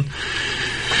Mehrkosten.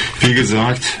 Wie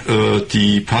gesagt,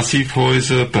 die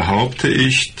Passivhäuser, behaupte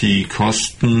ich, die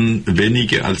kosten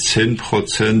weniger als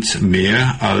 10%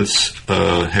 mehr als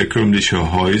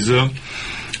herkömmliche Häuser.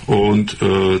 Und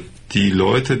die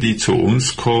Leute, die zu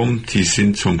uns kommen, die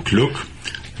sind zum Glück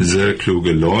sehr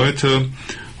kluge Leute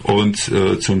und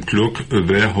zum Glück,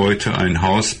 wer heute ein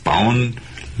Haus bauen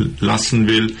lassen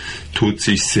will, tut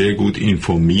sich sehr gut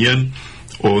informieren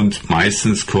und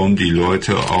meistens kommen die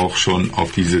Leute auch schon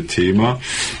auf dieses Thema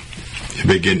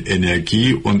wegen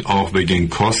Energie und auch wegen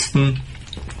Kosten.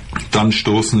 Dann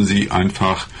stoßen sie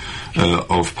einfach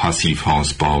auf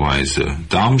Passivhausbauweise.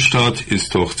 Darmstadt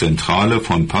ist doch Zentrale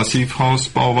von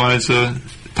Passivhausbauweise.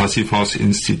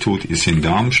 Passivhausinstitut ist in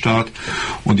Darmstadt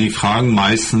und die fragen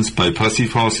meistens bei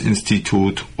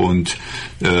Passivhausinstitut und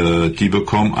die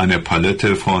bekommen eine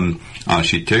Palette von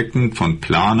Architekten, von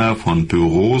Planer, von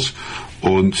Büros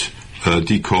und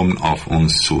die kommen auf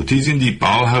uns zu. Die sind die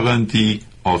Bauherren, die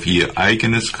auf ihr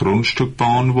eigenes Grundstück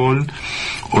bauen wollen.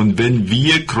 Und wenn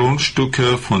wir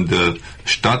Grundstücke von der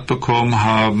Stadt bekommen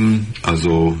haben,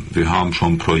 also wir haben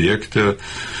schon Projekte,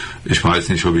 ich weiß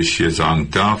nicht, ob ich hier sagen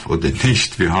darf oder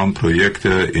nicht, wir haben Projekte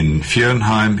in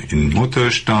Viernheim, in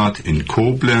Mutterstadt, in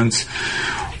Koblenz.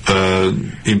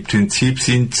 Im Prinzip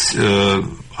sind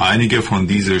einige von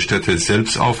diesen Städten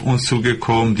selbst auf uns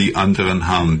zugekommen, die anderen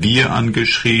haben wir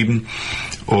angeschrieben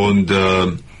und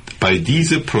bei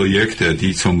diesen Projekten,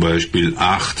 die zum Beispiel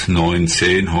 8, 9,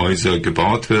 10 Häuser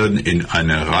gebaut werden in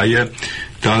einer Reihe,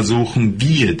 da suchen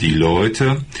wir die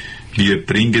Leute, wir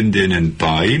bringen denen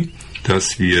bei,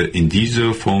 dass wir in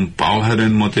dieser Form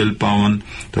Bauherrenmodell bauen,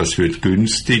 das wird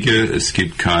günstiger, es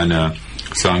gibt keine,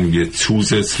 sagen wir,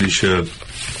 zusätzliche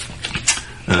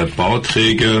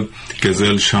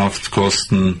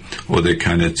Bauträgergesellschaftskosten oder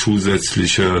keine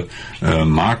zusätzliche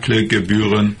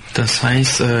Maklergebühren. Das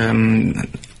heißt,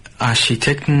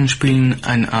 Architekten spielen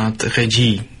eine Art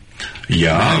Regie.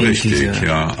 Ja, richtig,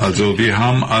 ja. Also wir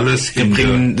haben alles wir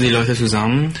bringen die Leute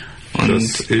zusammen. Und,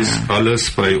 das ist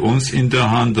alles bei uns in der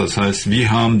Hand. Das heißt,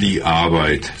 wir haben die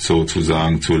Arbeit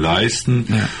sozusagen zu leisten.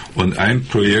 Ja. Und ein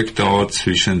Projekt dauert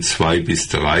zwischen 2 bis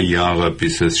 3 Jahre,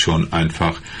 bis es schon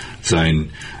einfach sein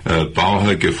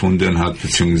Bauherr gefunden hat,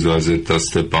 beziehungsweise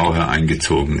dass der Bauherr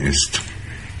eingezogen ist.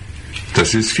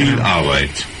 Das ist viel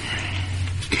Arbeit.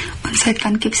 Und seit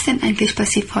wann gibt es denn eigentlich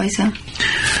Passivhäuser?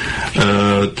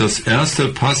 Das erste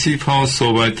Passivhaus,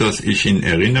 soweit das ich in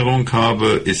Erinnerung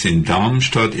habe, ist in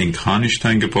Darmstadt in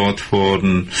Kranichstein gebaut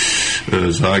worden,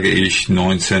 sage ich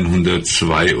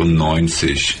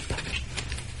 1992.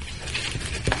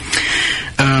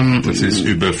 Das ist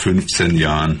über 15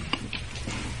 Jahren.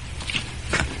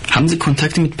 Haben Sie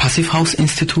Kontakte mit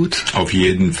Passivhaus-Institut? Auf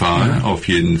jeden Fall, ja. Auf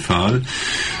jeden Fall.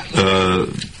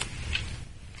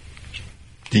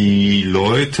 Die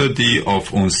Leute, die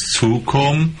auf uns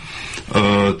zukommen,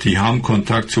 die haben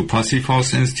Kontakt zu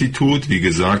Passivhaus-Institut. Wie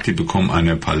gesagt, die bekommen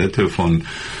eine Palette von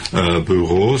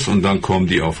Büros und dann kommen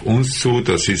die auf uns zu.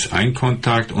 Das ist ein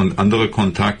Kontakt und andere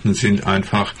Kontakte sind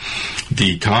einfach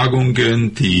die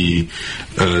Tagungen, die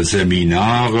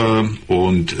Seminare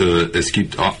und es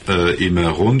gibt immer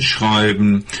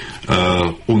Rundschreiben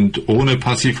und ohne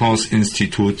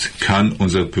Passivhaus-Institut kann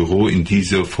unser Büro in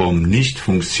dieser Form nicht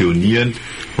funktionieren,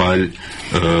 weil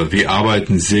wir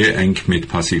arbeiten sehr eng mit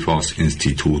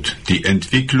Passivhaus-Institut. Die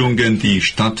Entwicklungen, die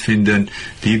stattfinden,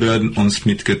 die werden uns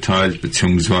mitgeteilt,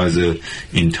 beziehungsweise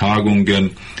in Tagungen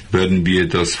werden wir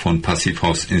das von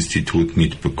Passivhaus-Institut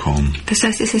mitbekommen. Das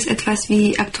heißt, es ist etwas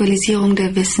wie Aktualisierung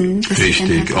der Wissen.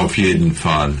 Richtig, auf jeden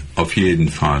Fall, auf jeden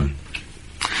Fall.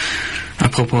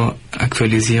 Apropos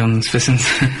Aktualisierung des Wissens,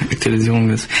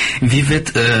 wie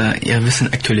wird Ihr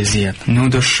Wissen aktualisiert? Nur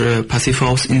durch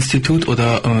Passivhaus-Institut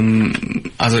oder,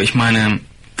 also ich meine,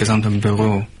 gesamtes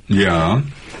Büro? Ja,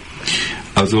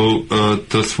 also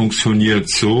das funktioniert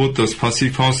so, das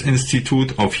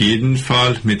Passivhaus-Institut auf jeden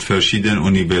Fall mit verschiedenen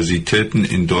Universitäten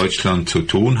in Deutschland zu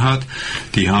tun hat.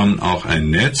 Die haben auch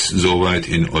ein Netz, soweit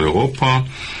in Europa.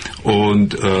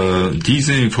 Und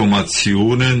diese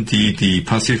Informationen, die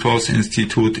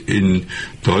Passivhaus-Institut in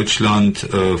Deutschland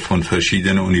von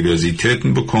verschiedenen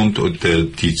Universitäten bekommt und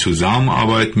die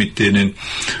Zusammenarbeit mit denen,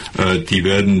 die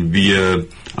werden wir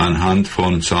anhand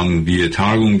von, sagen wir,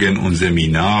 Tagungen und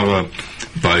Seminare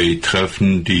bei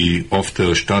Treffen, die oft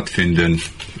stattfinden,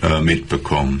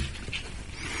 mitbekommen.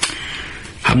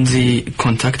 Haben Sie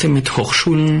Kontakte mit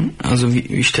Hochschulen? Also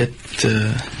wie steht...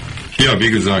 Ja,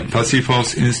 wie gesagt,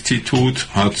 Passivhaus-Institut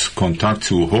hat Kontakt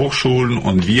zu Hochschulen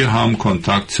und wir haben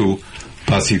Kontakt zu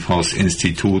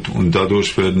Passivhaus-Institut und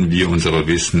dadurch werden wir unser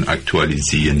Wissen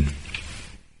aktualisieren.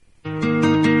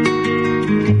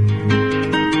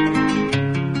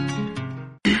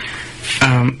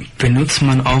 Benutzt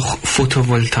man auch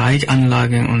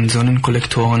Photovoltaikanlagen und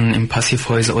Sonnenkollektoren im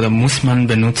Passivhäuser oder muss man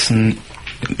benutzen?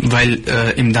 Weil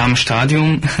im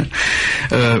Darmstadium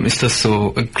ist das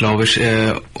so, glaube ich,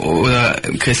 oder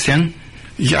Christian?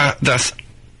 Ja, das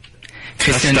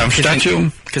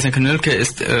Darmstadium. Christian Knölke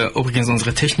ist übrigens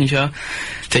unser Techniker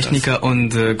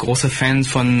und großer Fan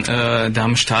von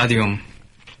Darmstadium.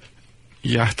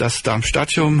 Ja, das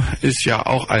Darmstadium ist ja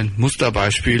auch ein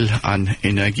Musterbeispiel an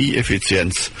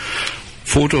Energieeffizienz.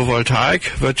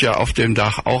 Photovoltaik wird ja auf dem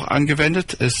Dach auch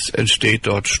angewendet. Es entsteht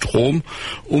dort Strom,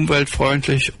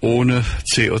 umweltfreundlich, ohne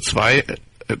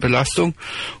CO2-Belastung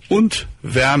und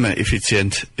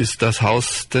wärmeeffizient ist das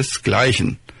Haus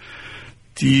desgleichen.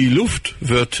 Die Luft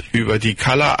wird über die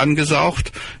Kalla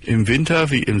angesaugt. Im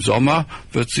Winter wie im Sommer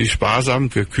wird sie sparsam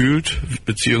gekühlt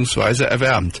bzw.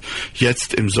 erwärmt.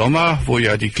 Jetzt im Sommer, wo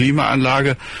ja die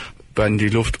Klimaanlage, wenn die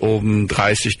Luft oben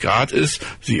 30 Grad ist,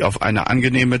 sie auf eine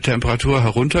angenehme Temperatur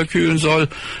herunterkühlen soll,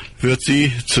 wird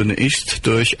sie zunächst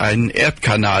durch einen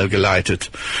Erdkanal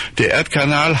geleitet. Der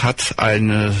Erdkanal hat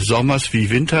eine Sommers- wie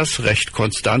Winters recht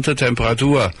konstante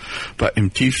Temperatur.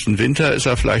 Im tiefsten Winter ist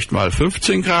er vielleicht mal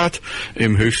 15 Grad,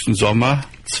 im höchsten Sommer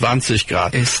 20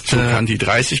 Grad. So kann die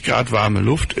 30 Grad warme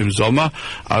Luft im Sommer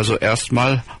also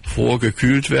erstmal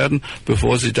vorgekühlt werden,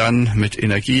 bevor sie dann mit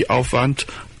Energieaufwand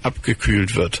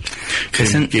abgekühlt wird.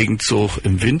 Im Gegenzug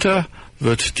im Winter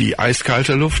wird die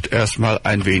eiskalte Luft erstmal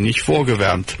ein wenig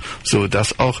vorgewärmt, so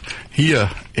dass auch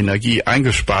hier Energie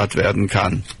eingespart werden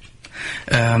kann.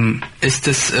 Ist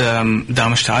das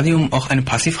Darmstadium auch ein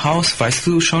Passivhaus, weißt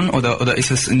du schon, oder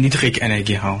ist es ein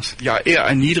Niedrigenergiehaus? Ja, eher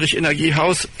ein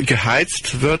Niedrigenergiehaus.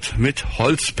 Geheizt wird mit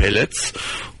Holzpellets.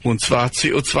 Und zwar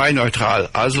CO2-neutral.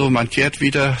 Also man kehrt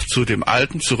wieder zu dem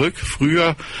Alten zurück.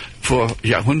 Früher, vor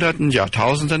Jahrhunderten,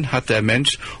 Jahrtausenden, hat der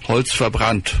Mensch Holz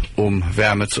verbrannt, um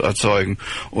Wärme zu erzeugen.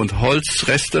 Und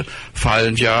Holzreste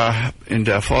fallen ja in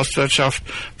der Forstwirtschaft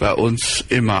bei uns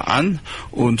immer an.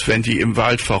 Und wenn die im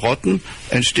Wald verrotten,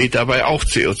 entsteht dabei auch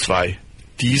CO2.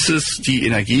 Die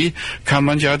Energie kann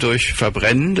man ja durch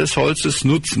Verbrennen des Holzes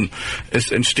nutzen. Es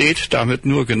entsteht damit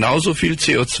nur genauso viel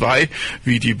CO2,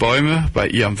 wie die Bäume bei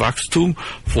ihrem Wachstum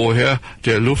vorher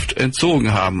der Luft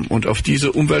entzogen haben. Und auf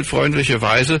diese umweltfreundliche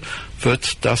Weise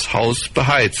wird das Haus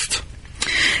beheizt.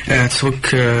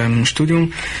 Zurück im Studio,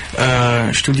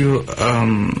 Herr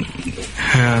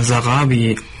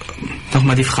Sarabi,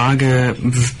 nochmal die Frage,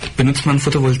 benutzt man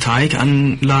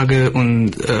Photovoltaikanlage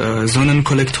und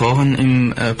Sonnenkollektoren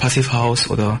im Passivhaus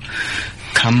oder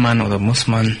kann man oder muss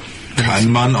man?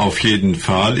 Kann man auf jeden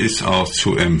Fall, ist auch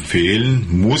zu empfehlen.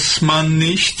 Muss man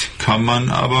nicht, kann man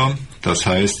aber. Das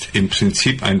heißt, im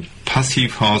Prinzip ein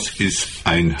Passivhaus ist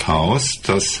ein Haus,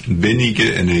 das wenige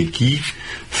Energie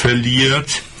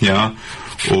verliert, ja,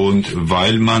 und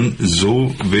weil man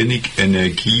so wenig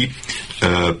Energie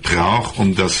braucht,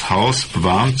 um das Haus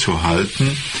warm zu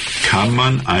halten, kann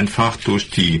man einfach durch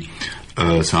die,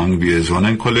 sagen wir,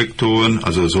 Sonnenkollektoren,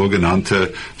 also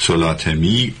sogenannte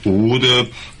Solarthermie oder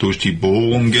durch die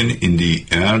Bohrungen in die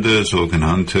Erde,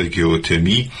 sogenannte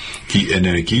Geothermie, die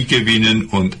Energie gewinnen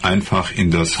und einfach in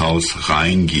das Haus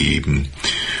reingeben.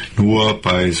 Nur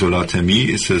bei Solarthermie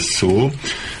ist es so,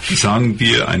 sagen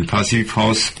wir, ein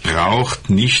Passivhaus braucht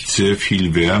nicht sehr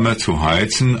viel Wärme zu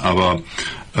heizen, aber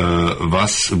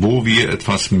wo wir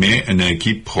etwas mehr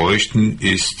Energie bräuchten,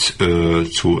 ist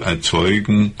zur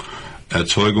Erzeugung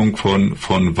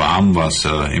von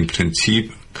Warmwasser. Im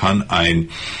Prinzip kann ein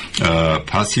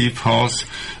Passivhaus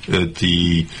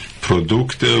die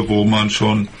Produkte, wo man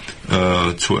schon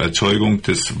zur Erzeugung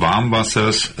des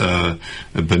Warmwassers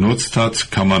benutzt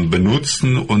hat, kann man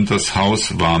benutzen, um das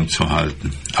Haus warm zu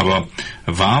halten. Aber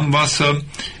Warmwasser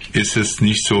ist es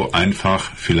nicht so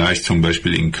einfach, vielleicht zum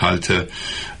Beispiel in kalte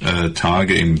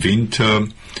Tage im Winter,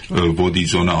 wo die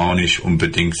Sonne auch nicht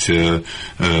unbedingt sehr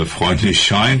freundlich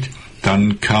scheint,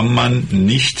 dann kann man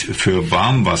nicht für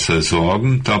Warmwasser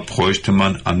sorgen, da bräuchte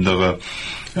man andere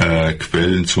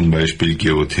Quellen, zum Beispiel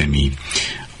Geothermie.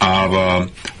 Aber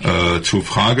zur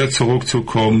Frage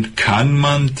zurückzukommen, kann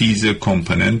man diese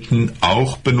Komponenten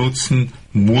auch benutzen,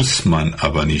 muss man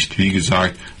aber nicht. Wie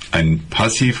gesagt, ein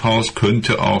Passivhaus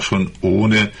könnte auch schon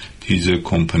ohne diese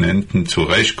Komponenten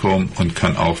zurechtkommen und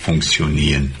kann auch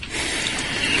funktionieren.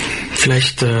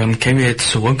 Vielleicht kämen wir jetzt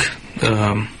zurück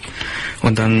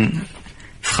und dann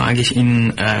frage ich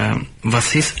ihn,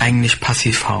 was ist eigentlich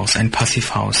Passivhaus? Ein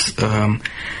Passivhaus.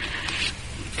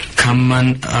 Kann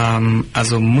man,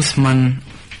 also muss man,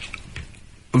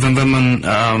 wenn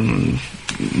man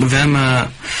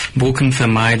Wärmebrücken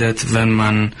vermeidet, wenn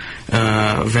man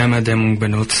Wärmedämmung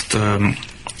benutzt,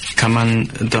 kann man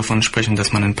davon sprechen,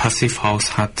 dass man ein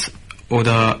Passivhaus hat,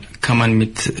 oder kann man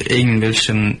mit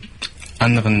irgendwelchen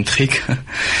anderen Trick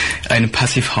ein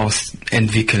Passivhaus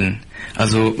entwickeln?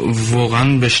 Also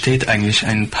woran besteht eigentlich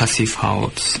ein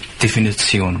Passivhaus?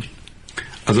 Definition.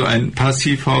 Also ein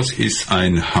Passivhaus ist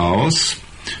ein Haus,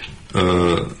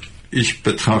 ich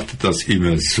betrachte das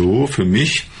immer so für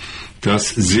mich, das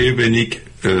sehr wenig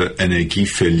Energie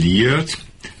verliert,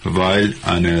 weil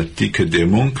eine dicke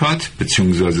Dämmung hat,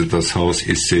 beziehungsweise das Haus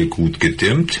ist sehr gut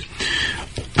gedämmt.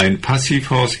 Ein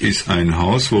Passivhaus ist ein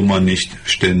Haus, wo man nicht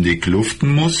ständig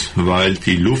luften muss, weil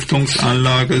die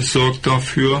Lüftungsanlage sorgt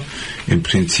dafür. Im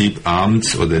Prinzip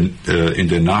abends oder in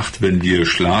der Nacht, wenn wir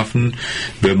schlafen,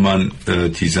 wenn man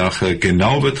die Sache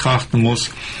genau betrachten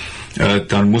muss,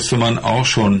 dann musste man auch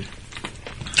schon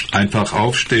einfach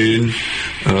aufstehen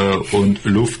und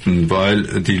luften,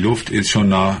 weil die Luft ist schon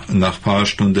nach ein paar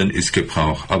Stunden ist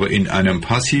Gebrauch. Aber in einem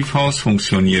Passivhaus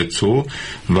funktioniert so,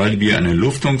 weil wir eine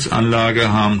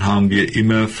Lüftungsanlage haben, haben wir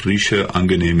immer frische,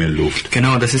 angenehme Luft.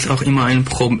 Genau, das ist auch immer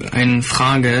eine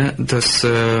Frage, dass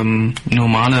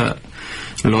normale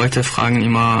Leute fragen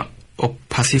immer, ob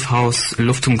Passivhaus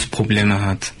Lüftungsprobleme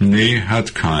hat. Nee,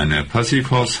 hat keine.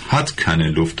 Passivhaus hat keine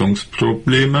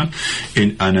Lüftungsprobleme.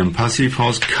 In einem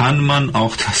Passivhaus kann man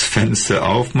auch das Fenster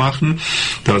aufmachen.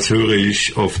 Das höre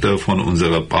ich oft von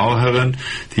unserer Bauherren,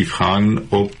 die fragen,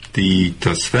 ob die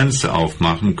das Fenster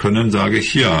aufmachen können. Sage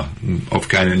ich, ja, auf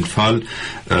keinen Fall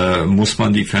muss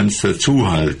man die Fenster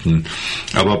zuhalten.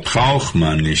 Aber braucht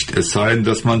man nicht. Es sei denn,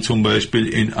 dass man zum Beispiel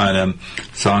in einem,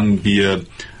 sagen wir,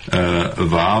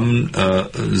 warmen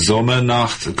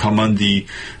Sommernacht kann man die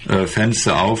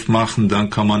Fenster aufmachen, dann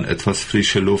kann man etwas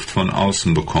frische Luft von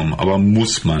außen bekommen, aber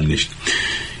muss man nicht.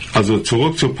 Also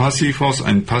zurück zu Passivhaus.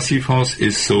 Ein Passivhaus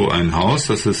ist so ein Haus,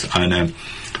 das es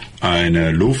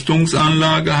eine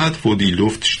Lüftungsanlage hat, wo die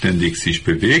Luft ständig sich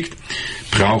bewegt,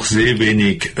 braucht sehr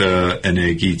wenig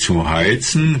Energie zu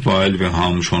heizen, weil wir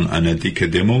haben schon eine dicke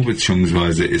Dämmung,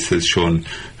 beziehungsweise ist es schon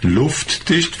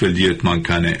luftdicht, verliert man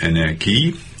keine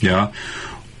Energie, ja,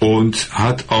 und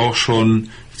hat auch schon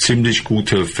ziemlich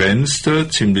gute Fenster,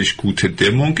 ziemlich gute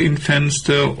Dämmung im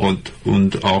Fenster und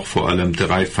auch vor allem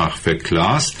dreifach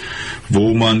verglast,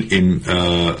 wo man im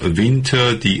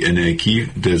Winter die Energie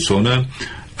der Sonne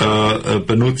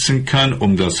benutzen kann,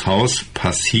 um das Haus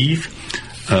passiv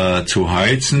zu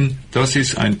heizen. Das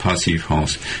ist ein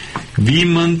Passivhaus. Wie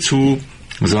man zu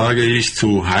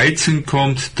Heizen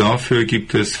kommt, dafür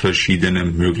gibt es verschiedene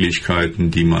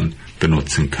Möglichkeiten, die man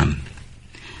benutzen kann.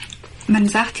 Man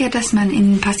sagt ja, dass man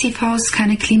im Passivhaus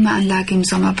keine Klimaanlage im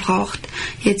Sommer braucht.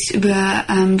 Jetzt wir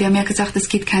haben ja gesagt, es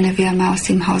geht keine Wärme aus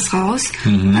dem Haus raus.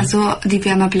 Also die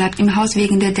Wärme bleibt im Haus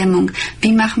wegen der Dämmung.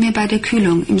 Wie machen wir bei der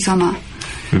Kühlung im Sommer?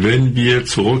 Wenn wir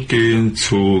zurückgehen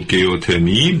zu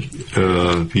Geothermie,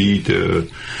 wie der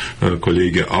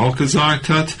Kollege auch gesagt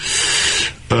hat,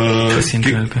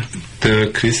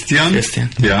 der Christian,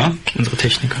 ja, unsere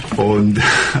Techniker. Und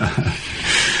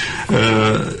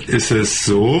ist es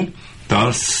so,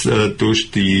 dass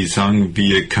durch die, sagen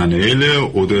wir, Kanäle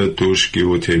oder durch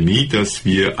Geothermie, dass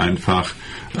wir einfach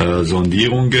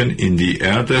Sondierungen in die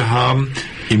Erde haben.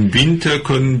 Im Winter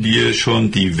können wir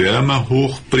schon die Wärme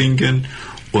hochbringen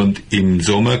und im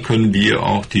Sommer können wir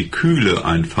auch die Kühle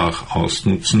einfach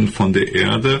ausnutzen von der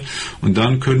Erde und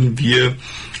dann können wir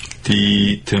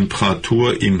die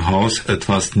Temperatur im Haus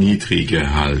etwas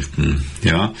niedriger halten,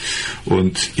 ja.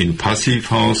 Und in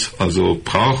Passivhaus, also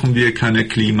brauchen wir keine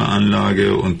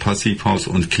Klimaanlage und Passivhaus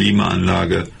und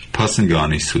Klimaanlage passen gar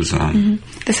nicht zusammen.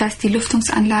 Das heißt, die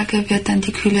Lüftungsanlage wird dann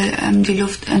die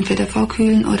Luft entweder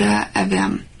vorkühlen oder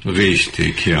erwärmen.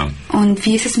 Richtig, ja. Und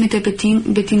wie ist es mit der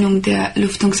Bedienung der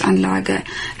Lüftungsanlage?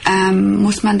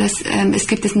 Muss man das, es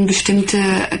gibt einen bestimmten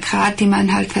Grad, die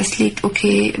man halt festlegt,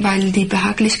 okay, weil die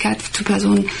Behaglichkeit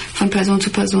von Person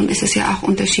zu Person ist es ja auch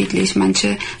unterschiedlich.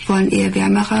 Manche wollen eher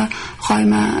wärmere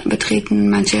Räume betreten,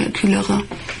 manche kühlere.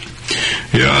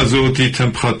 Ja, also die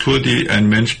Temperatur, die ein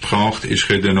Mensch braucht, ich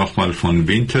rede nochmal von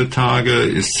Wintertage,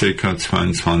 ist ca.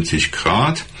 22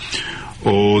 Grad.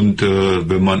 Und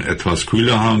wenn man etwas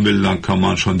kühler haben will, dann kann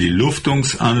man schon die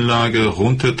Lüftungsanlage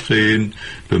runterdrehen.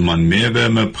 Wenn man mehr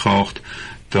Wärme braucht,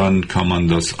 dann kann man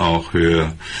das auch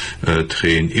höher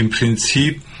drehen. Im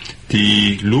Prinzip,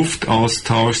 die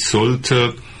Luftaustausch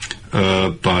sollte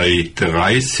bei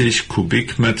 30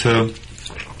 Kubikmeter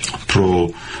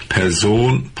pro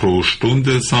Person pro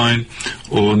Stunde sein.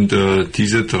 Und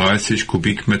diese 30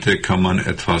 Kubikmeter kann man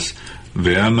etwas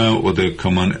wärmer oder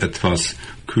kann man etwas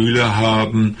kühler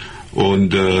haben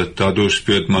und dadurch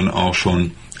wird man auch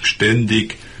schon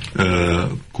ständig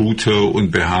gute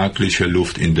und behagliche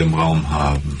Luft in dem Raum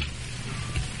haben.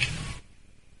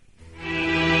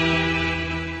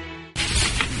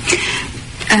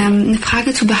 Eine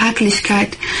Frage zur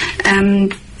Behaglichkeit.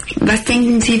 Was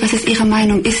denken Sie, was ist Ihre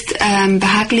Meinung? Ist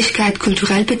Behaglichkeit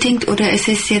kulturell bedingt oder ist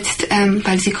es jetzt,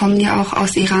 weil Sie kommen ja auch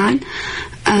aus Iran,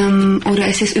 oder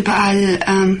ist es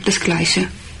überall das Gleiche?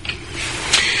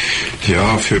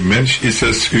 Ja, für Mensch ist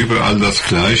es überall das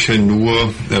Gleiche,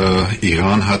 nur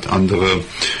Iran hat andere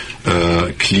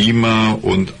Klima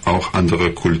und auch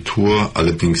andere Kultur.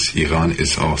 Allerdings Iran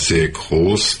ist auch sehr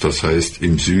groß, das heißt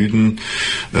im Süden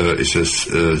ist es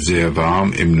sehr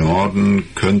warm, im Norden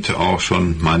könnte auch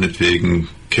schon meinetwegen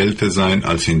kälter sein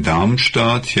als in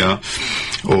Darmstadt, ja.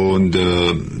 Und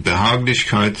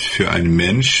Behaglichkeit für einen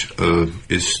Mensch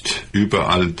ist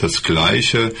überall das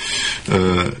Gleiche,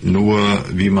 nur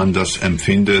wie man das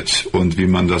empfindet und wie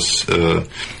man das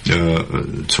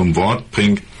zum Wort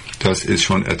bringt, das ist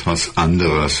schon etwas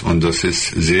anderes und das ist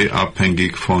sehr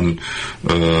abhängig von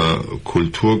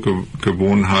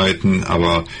Kulturgewohnheiten,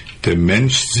 aber der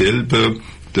Mensch selber,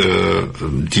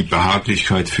 die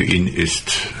Behaglichkeit für ihn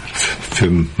ist, für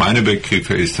meine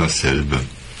Begriffe ist dasselbe.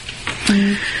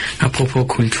 Apropos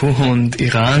Kultur und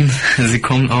Iran, Sie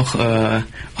kommen auch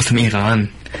aus dem Iran.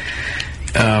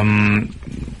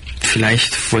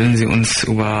 Vielleicht wollen Sie uns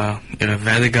über Ihren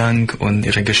Werdegang und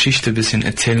Ihre Geschichte ein bisschen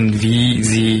erzählen, wie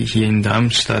Sie hier in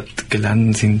Darmstadt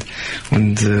gelandet sind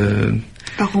und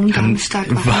warum Darmstadt,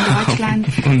 warum Deutschland?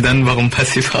 Und dann warum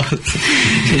Passivhaus?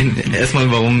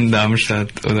 Erstmal warum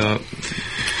Darmstadt oder?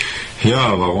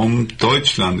 Ja, warum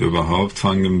Deutschland überhaupt?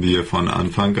 Fangen wir von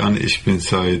Anfang an. Ich bin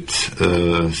seit,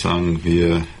 sagen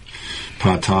wir,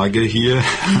 paar Tage hier,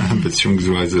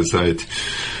 beziehungsweise seit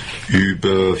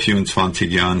über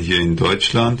 24 Jahren hier in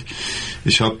Deutschland.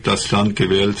 Ich habe das Land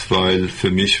gewählt, weil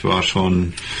für mich war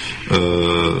schon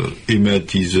immer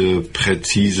diese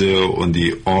Präzise und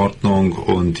die Ordnung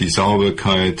und die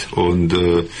Sauberkeit und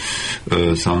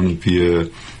sagen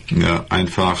wir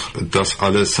einfach, dass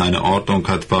alles seine Ordnung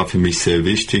hat, war für mich sehr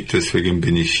wichtig. Deswegen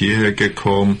bin ich hierher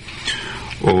gekommen.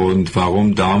 Und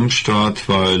warum Darmstadt?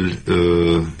 Weil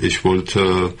ich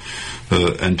wollte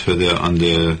entweder an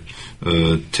der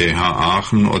TH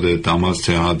Aachen oder damals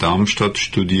TH Darmstadt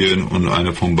studieren und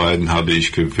eine von beiden habe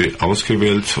ich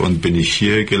ausgewählt und bin ich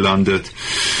hier gelandet.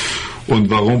 Und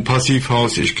warum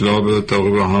Passivhaus? Ich glaube,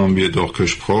 darüber haben wir doch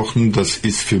gesprochen. Das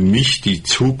ist für mich die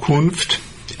Zukunft.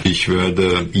 Ich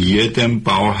werde jedem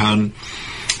Bauherrn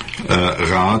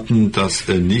raten, dass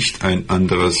er nicht ein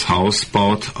anderes Haus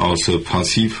baut außer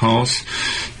Passivhaus.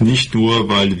 Nicht nur,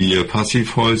 weil wir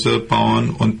Passivhäuser bauen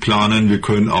und planen, wir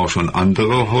können auch schon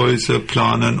andere Häuser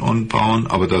planen und bauen,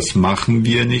 aber das machen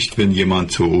wir nicht, wenn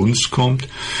jemand zu uns kommt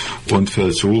und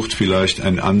versucht, vielleicht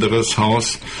ein anderes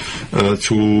Haus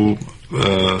zu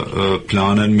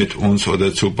planen mit uns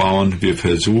oder zu bauen. Wir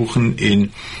versuchen,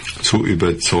 ihn zu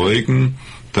überzeugen,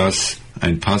 dass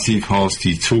ein Passivhaus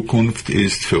die Zukunft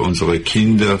ist für unsere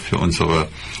Kinder, für unser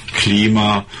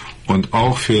Klima und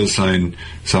auch für sein,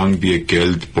 sagen wir,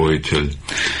 Geldbeutel.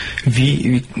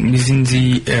 Wie sind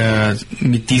Sie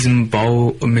mit diesem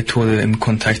Baumethode in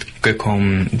Kontakt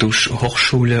gekommen? Durch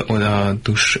Hochschule oder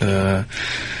durch oder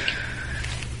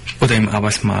im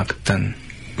Arbeitsmarkt dann?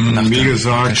 Wie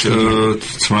gesagt,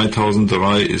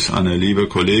 2003 ist eine liebe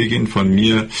Kollegin von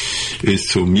mir ist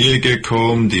zu mir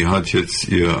gekommen. Die hat jetzt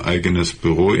ihr eigenes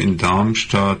Büro in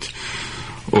Darmstadt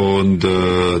und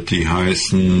die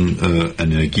heißen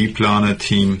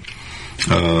Energieplaner-Team.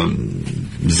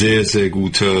 Sehr, sehr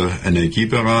gute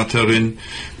Energieberaterin.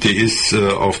 Die ist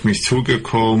auf mich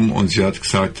zugekommen und sie hat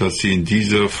gesagt, dass sie in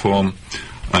dieser Form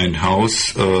ein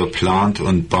Haus plant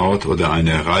und baut oder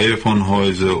eine Reihe von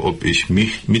Häusern, ob ich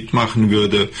mich mitmachen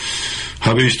würde,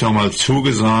 habe ich damals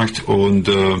zugesagt und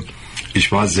ich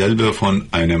war selber von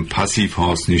einem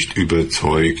Passivhaus nicht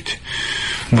überzeugt.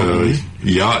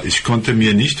 Ja, ich konnte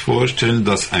mir nicht vorstellen,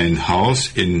 dass ein Haus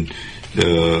in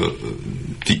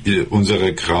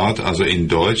unsere Grad, also in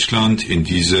Deutschland, in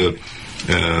diese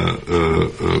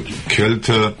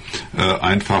Kälte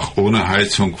einfach ohne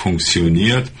Heizung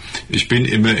funktioniert. Ich bin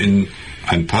immer in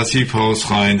ein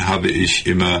Passivhaus rein, habe ich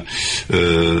immer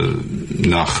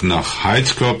nach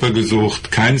Heizkörper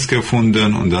gesucht, keins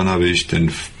gefunden und dann habe ich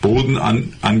den Boden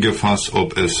angefasst,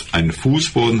 ob es eine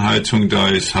Fußbodenheizung da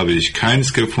ist, habe ich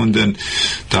keins gefunden.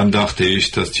 Dann dachte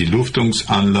ich, dass die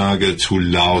Lüftungsanlage zu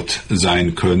laut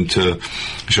sein könnte.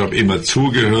 Ich habe immer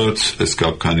zugehört, es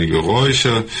gab keine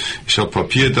Geräusche. Ich habe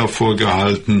Papier davor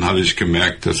gehalten, habe ich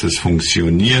gemerkt, dass es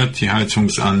funktioniert, die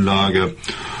Heizungsanlage.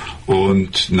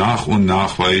 Und nach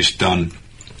war ich dann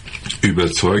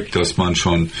überzeugt, dass man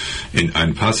schon in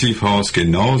ein Passivhaus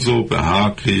genauso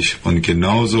behaglich und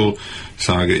genauso,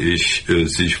 sage ich,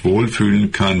 sich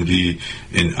wohlfühlen kann wie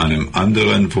in einem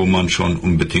anderen, wo man schon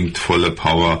unbedingt volle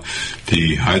Power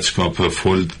die Heizkörper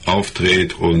voll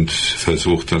aufdreht und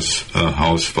versucht, das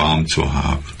Haus warm zu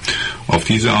haben. Auf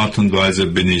diese Art und Weise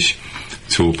bin ich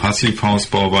zu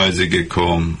Passivhausbauweise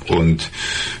gekommen und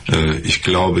ich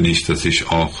glaube nicht, dass ich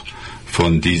auch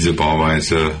von dieser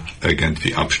Bauweise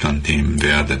irgendwie Abstand nehmen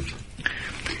werde.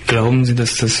 Glauben Sie,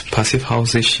 dass das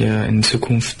Passivhaus sich in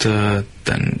Zukunft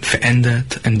dann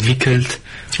verändert, entwickelt?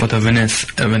 Oder wenn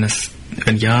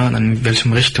ja, dann in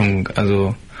welchem Richtung?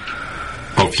 Also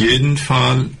Auf jeden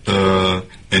Fall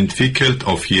entwickelt,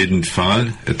 auf jeden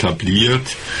Fall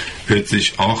etabliert, wird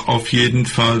sich auch auf jeden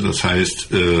Fall. Das heißt,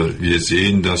 wir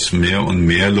sehen, dass mehr und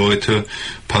mehr Leute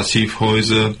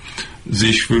Passivhäuser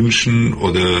sich wünschen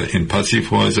oder in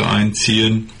Passivhäuser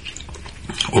einziehen.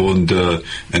 Und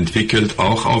entwickelt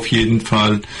auch auf jeden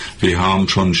Fall. Wir haben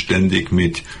schon ständig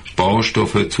mit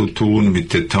Baustoffe zu tun,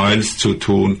 mit Details zu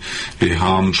tun. Wir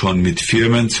haben schon mit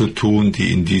Firmen zu tun,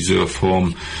 die in dieser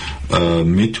Form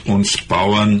mit uns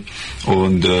bauen.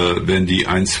 Und wenn die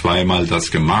ein-, zweimal das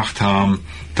gemacht haben,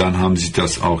 dann haben sie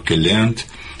das auch gelernt.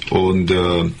 Und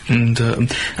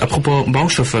apropos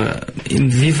Baustoffe,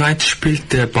 inwieweit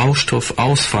spielt der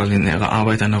Baustoffausfall in Ihrer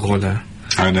Arbeit eine Rolle?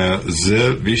 Eine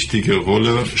sehr wichtige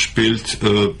Rolle spielt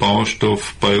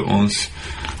Baustoff bei uns,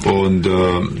 und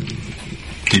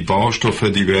die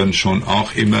Baustoffe, die werden schon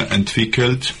auch immer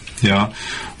entwickelt, ja,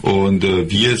 und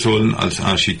wir sollen als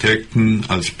Architekten,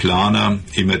 als Planer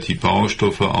immer die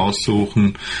Baustoffe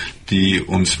aussuchen, die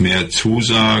uns mehr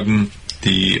zusagen,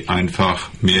 die einfach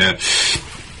mehr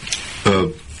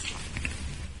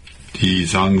die,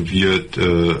 sagen wir,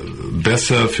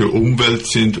 besser für Umwelt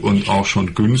sind und auch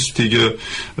schon günstiger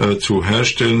zu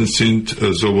herstellen sind,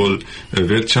 sowohl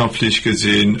wirtschaftlich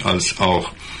gesehen als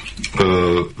auch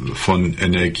von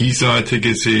Energieseite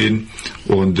gesehen.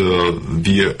 Und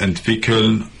wir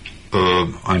entwickeln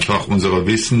einfach unser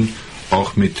Wissen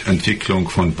auch mit Entwicklung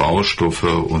von Baustoffe,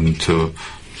 und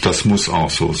das muss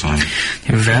auch so sein.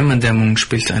 Die Wärmedämmung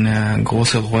spielt eine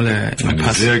große Rolle im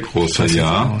Eine sehr große,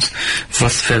 ja.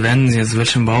 Was verwenden Sie, also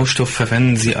welchen Baustoff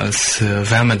verwenden Sie als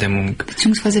Wärmedämmung?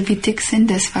 Beziehungsweise wie dick sind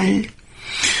das, weil...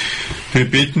 Wir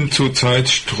bieten zurzeit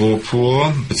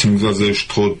Styropor bzw.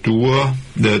 Styrodur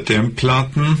der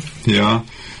Dämmplatten, ja,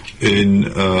 in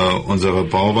unserer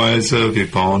Bauweise. Wir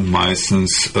bauen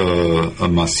meistens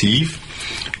massiv,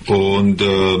 und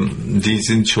die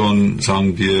sind schon,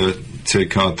 sagen wir,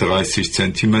 ca. 30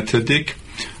 cm dick.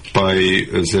 Bei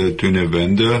sehr dünnen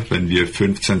Wände, wenn wir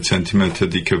 15 cm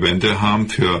dicke Wände haben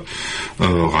für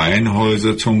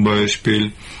Reihenhäuser zum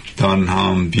Beispiel, dann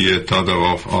haben wir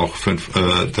darauf auch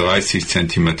 30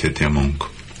 cm Dämmung.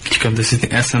 Ich glaube, das ist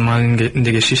das erste Mal in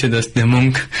der Geschichte, dass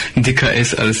Dämmung dicker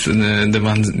ist als die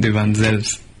Wand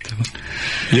selbst.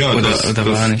 Ja, oder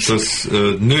war nicht.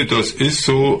 Nö, das ist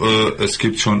so. Es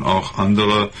gibt schon auch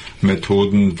andere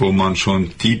Methoden, wo man schon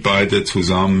die beide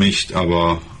zusammenmischt,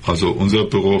 aber also unser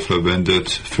Büro verwendet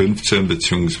 15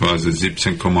 bzw.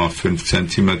 17,5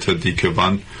 cm dicke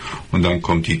Wand, und dann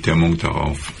kommt die Dämmung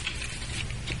darauf.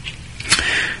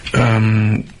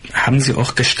 Haben Sie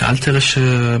auch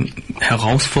gestalterische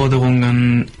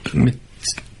Herausforderungen mit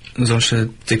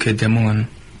solchen dicke Dämmungen?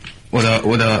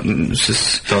 Oder ist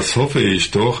es... Das hoffe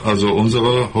ich doch. Also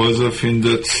unsere Häuser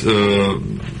findet,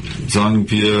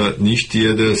 sagen wir, nicht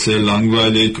jeder sehr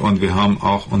langweilig, und wir haben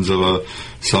auch unsere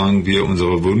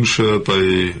Wünsche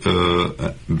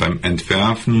beim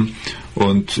Entwerfen.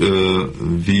 Und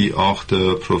wie auch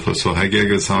der Professor Hegger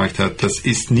gesagt hat, das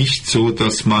ist nicht so,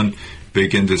 dass man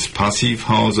wegen des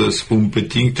Passivhauses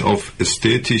unbedingt auf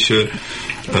ästhetische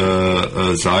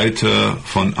Seite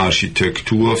von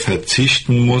Architektur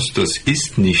verzichten muss. Das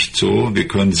ist nicht so. Wir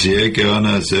können sehr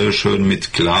gerne, sehr schön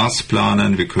mit Glas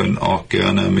planen. Wir können auch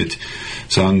gerne mit,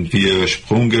 sagen wir,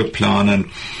 Sprünge planen.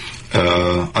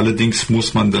 Allerdings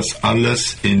muss man das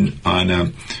alles in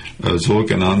eine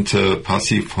sogenannte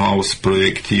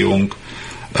Passivhausprojektierung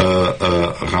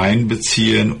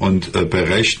reinbeziehen und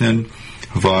berechnen,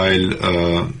 weil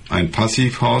ein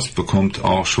Passivhaus bekommt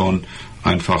auch schon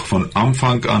einfach von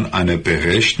Anfang an eine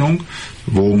Berechnung,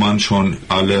 wo man schon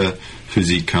alle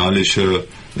physikalische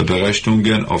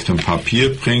Berechnungen auf dem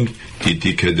Papier bringt, die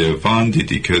Dicke der Wand, die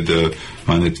Dicke der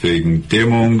meinetwegen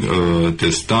Dämmung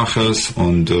des Daches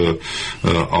und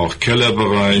auch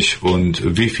Kellerbereich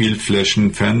und wie viel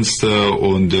Flächen, Fenster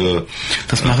und...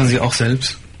 Das machen Sie auch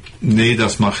selbst? Nee,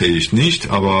 das mache ich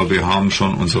nicht, aber wir haben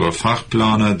schon unsere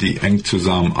Fachplaner, die eng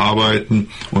zusammenarbeiten,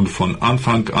 und von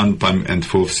Anfang an beim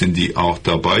Entwurf sind die auch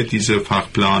dabei, diese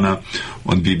Fachplaner,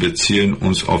 und wir beziehen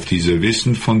uns auf diese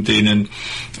Wissen von denen,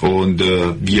 und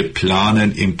wir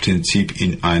planen im Prinzip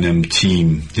in einem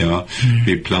Team, ja.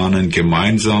 Wir planen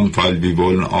gemeinsam, weil wir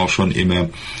wollen auch schon immer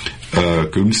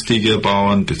günstiger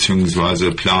bauen, beziehungsweise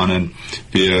planen.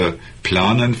 Wir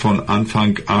planen von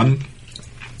Anfang an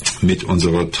mit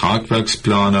unserer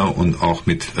Tragwerksplaner und auch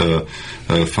mit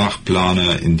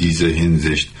Fachplaner in dieser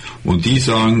Hinsicht. Und die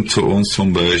sagen zu uns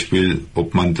zum Beispiel,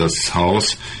 ob man das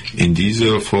Haus in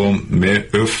dieser Form mehr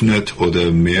öffnet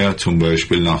oder mehr zum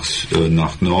Beispiel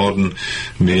nach Norden,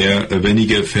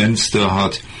 weniger Fenster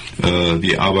hat.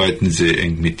 Wir arbeiten sehr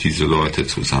eng mit diesen Leuten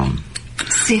zusammen.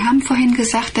 Sie haben vorhin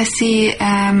gesagt, dass Sie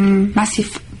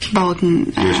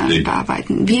Massivbauten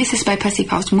bearbeiten. Wie ist es bei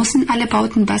Passivhaus? Müssen alle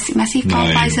Bauten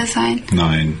Massivbauweise sein?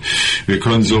 Nein, wir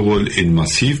können sowohl in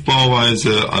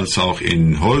Massivbauweise als auch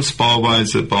in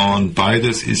Holzbauweise bauen.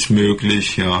 Beides ist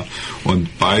möglich, ja. Und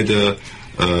beide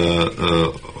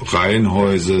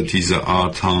Reihenhäuser dieser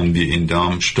Art haben wir in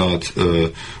Darmstadt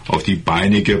auf die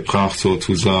Beine gebracht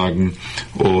sozusagen,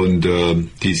 und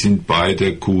die sind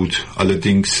beide gut.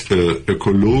 Allerdings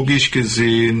ökologisch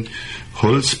gesehen,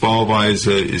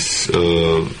 Holzbauweise ist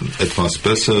etwas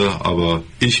besser, aber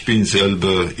ich bin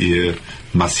selber eher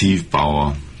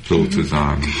Massivbauer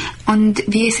sozusagen. Und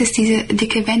wie ist es, diese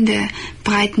dicke Wände?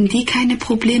 Breiten die keine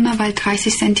Probleme, weil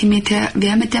 30 cm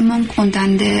Wärmedämmung und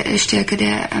dann der Stärke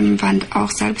der Wand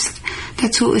auch selbst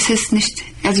dazu ist es nicht,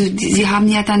 also Sie haben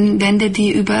ja dann Wände,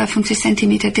 die über 50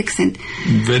 cm dick sind.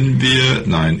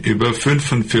 Über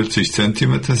 45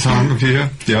 cm sagen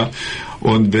wir, ja.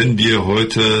 Und wenn wir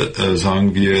heute,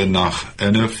 sagen wir, nach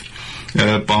NF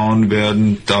bauen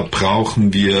werden, da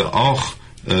brauchen wir auch,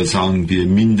 sagen wir,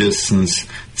 mindestens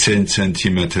 10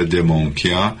 cm Dämmung,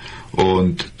 ja,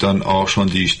 und dann auch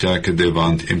schon die Stärke der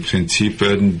Wand. Im Prinzip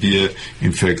werden wir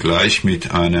im Vergleich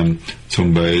mit einem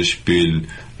zum Beispiel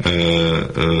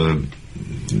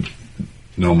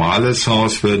normales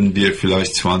Haus, werden wir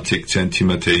vielleicht 20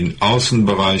 cm in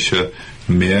Außenbereiche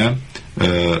mehr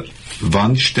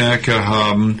Wandstärke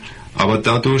haben, aber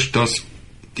dadurch, dass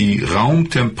die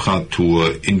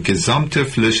Raumtemperatur in gesamter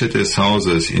Fläche des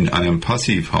Hauses in einem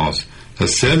Passivhaus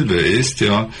dasselbe ist,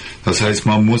 ja, das heißt,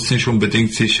 man muss nicht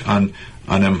unbedingt sich an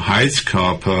einem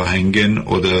Heizkörper hängen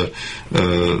oder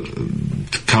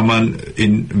kann man,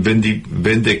 wenn die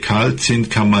Wände kalt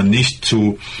sind, kann man nicht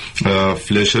zu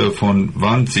Fläche von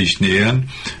Wand sich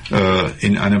nähern.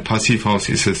 In einem Passivhaus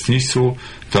ist es nicht so.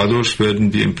 Dadurch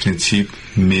werden wir im Prinzip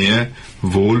mehr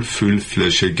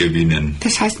Wohlfühlfläche gewinnen.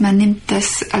 Das heißt, man nimmt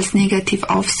das als negativ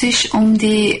auf sich, um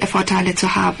die Vorteile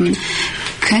zu haben.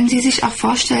 Können Sie sich auch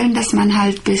vorstellen, dass man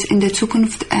halt bis in der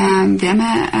Zukunft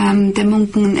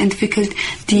Wärmedämmungen entwickelt,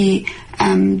 die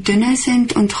dünner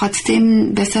sind und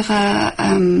trotzdem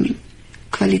bessere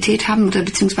Qualität haben oder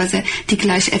beziehungsweise die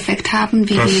gleichen Effekt haben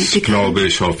wie die? Das glaube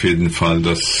ich auf jeden Fall,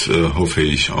 das hoffe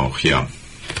ich auch, ja.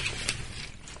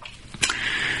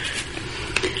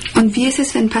 Und wie ist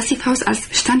es, wenn Passivhaus als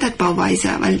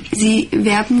Standardbauweise, weil Sie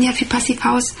werben ja für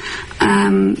Passivhaus,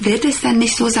 wird es dann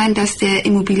nicht so sein, dass der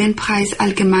Immobilienpreis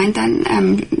allgemein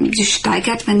dann sich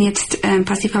steigert, wenn jetzt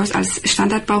Passivhaus als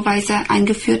Standardbauweise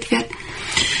eingeführt wird?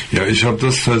 Ja, ich habe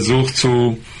das versucht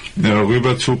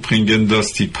rüberzubringen,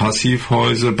 dass die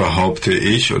Passivhäuser, behaupte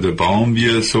ich, oder bauen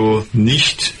wir so,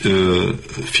 nicht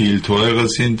viel teurer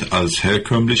sind als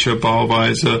herkömmliche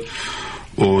Bauweise.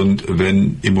 Und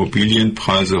wenn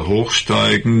Immobilienpreise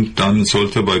hochsteigen, dann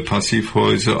sollte bei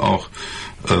Passivhäusern auch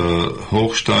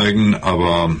hochsteigen,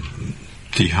 aber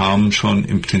die haben schon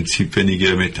im Prinzip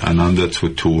weniger miteinander zu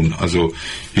tun. Also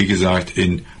wie gesagt,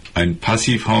 in ein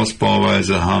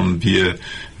Passivhausbauweise haben wir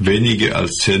weniger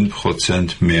als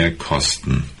 10% mehr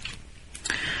Kosten.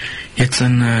 Jetzt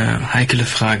eine heikle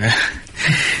Frage.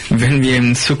 Wenn wir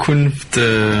in Zukunft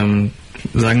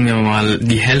sagen wir mal,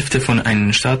 die Hälfte von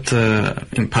einer Stadt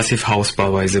in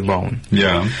Passivhausbauweise bauen.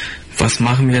 Ja. Was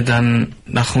machen wir dann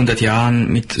nach 100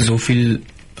 Jahren mit so viel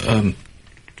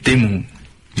Dämmung?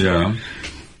 Ja.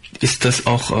 Ist das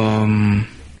auch,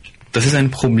 das ist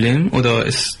ein Problem oder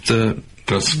ist...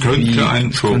 das könnte ein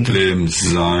Problem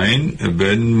sein,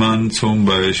 wenn man zum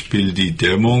Beispiel die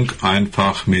Dämmung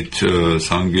einfach mit,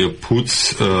 sagen wir,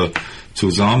 Putz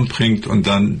zusammenbringt und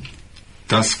dann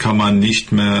das kann man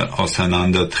nicht mehr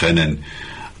auseinander trennen.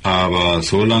 Aber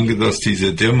solange dass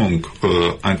diese Dämmung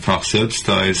einfach selbst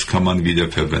da ist, kann man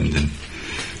wieder verwenden.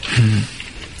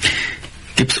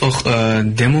 Gibt es auch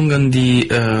Dämmungen, die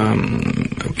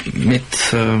mit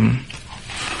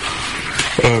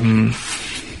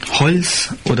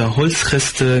Holz oder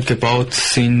Holzreste gebaut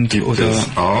sind? Gibt es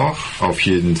auch, auf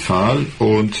jeden Fall.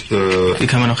 Und die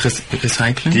kann man auch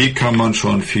recyceln? Die kann man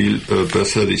schon viel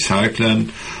besser recyceln.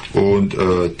 Und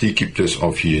die gibt es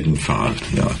auf jeden Fall.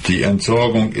 Ja. Die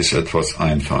Entsorgung ist etwas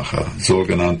einfacher.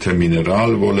 Sogenannte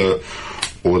Mineralwolle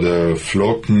oder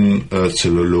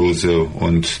Flockenzellulose,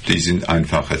 und die sind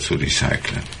einfacher zu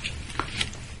recyceln.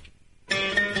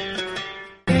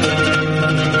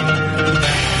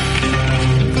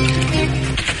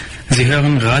 Sie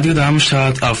hören Radio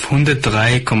Darmstadt auf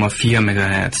 103,4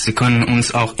 MHz. Sie können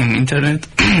uns auch im Internet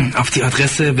auf die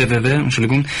Adresse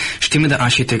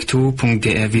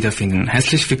www.stimmederarchitektur.de wiederfinden.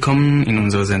 Herzlich willkommen in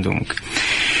unserer Sendung.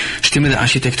 Stimme der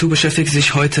Architektur beschäftigt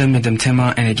sich heute mit dem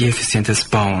Thema energieeffizientes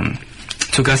Bauen.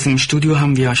 Zu Gast im Studio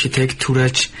haben wir Architekt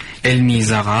Turaj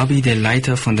El-Mizrabi, der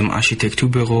Leiter von dem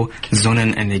Architekturbüro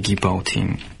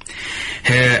Sonnenenergiebauteam.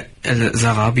 Herr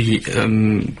El-Mizrabi,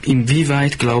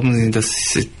 inwieweit glauben Sie,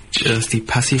 dass die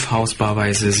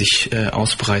Passivhausbauweise sich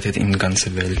ausbreitet in der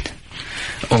ganzen Welt?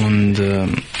 Und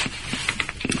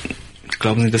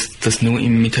glauben Sie, dass das nur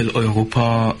in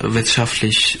Mitteleuropa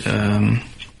wirtschaftlich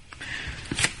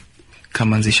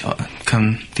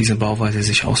kann diese Bauweise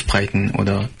sich ausbreiten,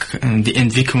 oder die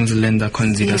Entwicklungsländer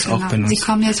können Sie das auch benutzen? Sie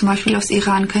kommen ja zum Beispiel aus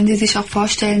Iran. Können Sie sich auch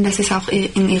vorstellen, dass es auch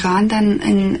in Iran dann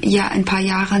in ein paar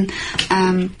Jahren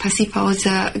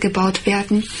Passivhäuser gebaut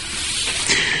werden?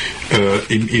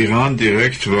 Im Iran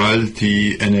direkt, weil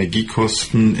die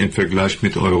Energiekosten im Vergleich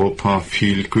mit Europa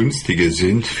viel günstiger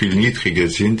sind, viel niedriger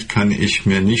sind, kann ich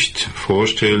mir nicht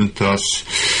vorstellen, dass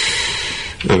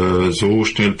so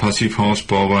schnell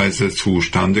Passivhausbauweise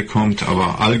zustande kommt.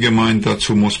 Aber allgemein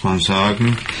dazu muss man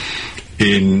sagen,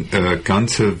 in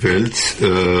ganzer Welt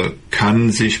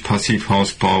kann sich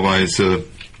Passivhausbauweise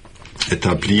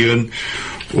etablieren.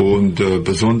 Und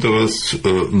besonderes,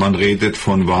 man redet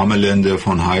von warme Länder,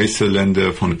 von heiße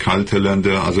Länder, von kalte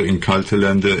Länder. Also in kalte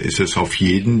Länder ist es auf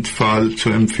jeden Fall zu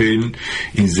empfehlen.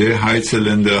 In sehr heiße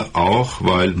Länder auch,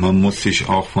 weil man muss sich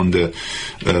auch von der,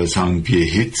 sagen wir,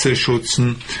 Hitze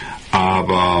schützen.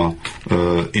 Aber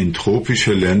in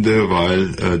tropische Länder,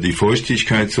 weil die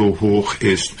Feuchtigkeit so hoch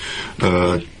ist,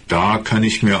 da kann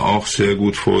ich mir auch sehr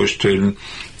gut vorstellen,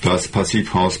 dass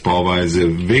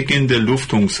Passivhausbauweise wegen der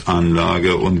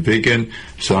Lüftungsanlage und wegen,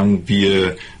 sagen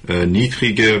wir,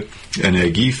 niedriger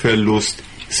Energieverlust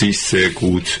sich sehr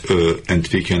gut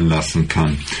entwickeln lassen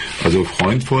kann. Also ein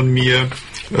Freund von mir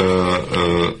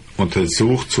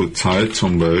untersucht zurzeit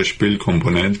zum Beispiel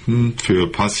Komponenten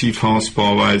für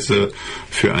Passivhausbauweise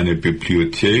für eine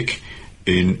Bibliothek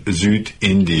in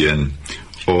Südindien.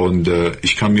 Und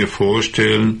ich kann mir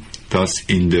vorstellen, dass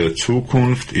in der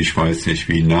Zukunft, ich weiß nicht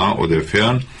wie nah oder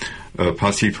fern,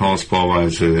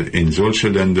 Passivhausbauweise in solche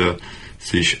Länder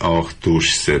sich auch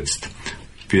durchsetzt.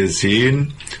 Wir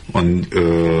sehen und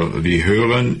wir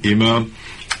hören immer,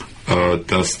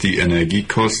 dass die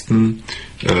Energiekosten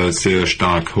sehr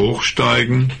stark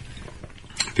hochsteigen.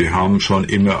 Wir haben schon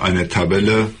immer eine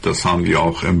Tabelle, das haben wir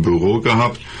auch im Büro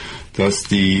gehabt, dass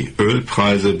die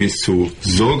Ölpreise bis zu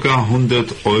sogar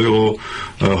 100 Euro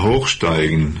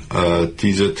hochsteigen.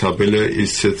 Diese Tabelle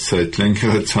ist jetzt seit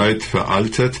längerer Zeit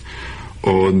veraltet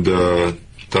und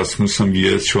das müssen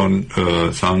wir jetzt schon,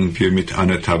 sagen wir, mit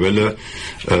einer Tabelle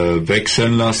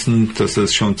wechseln lassen, dass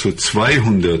es schon zu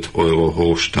 200 Euro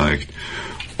hochsteigt.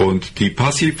 Und die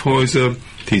Passivhäuser,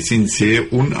 die sind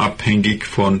sehr unabhängig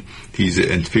von dieser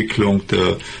Entwicklung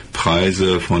der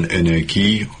Preise von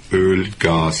Energie, Öl,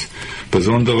 Gas.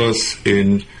 Besonders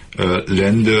in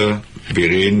Länder, wir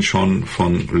reden schon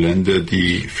von Ländern,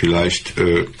 die vielleicht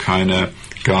keine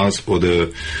Gas- oder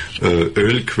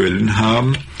Ölquellen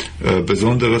haben.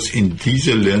 Besonders in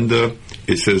diese Länder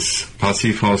ist es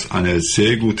Passivhaus eine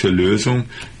sehr gute Lösung,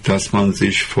 dass man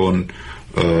sich von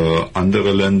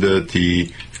anderen Ländern,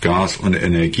 die Gas und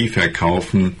Energie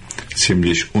verkaufen,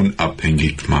 ziemlich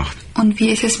unabhängig macht. Und wie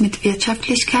ist es mit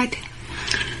Wirtschaftlichkeit?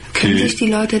 Können sich die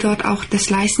Leute dort auch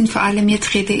das leisten? Vor allem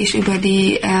jetzt rede ich über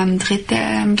die dritte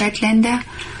Weltländer.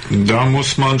 Da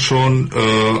muss man schon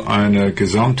eine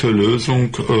gesamte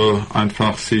Lösung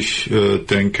einfach sich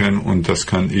denken, und das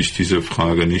kann ich diese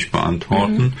Frage nicht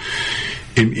beantworten.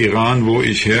 Im Iran, wo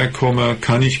ich herkomme,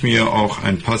 kann ich mir auch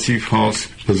ein Passivhaus,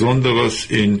 besonders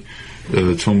in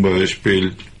zum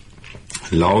Beispiel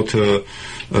laute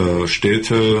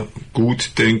Städte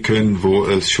gut denken, wo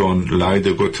es schon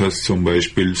leider Gottes zum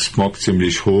Beispiel Smog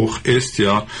ziemlich hoch ist,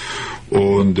 ja,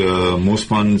 und muss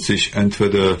man sich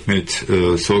entweder mit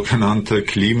sogenannter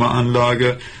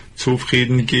Klimaanlage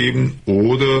zufrieden geben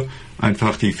oder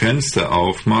einfach die Fenster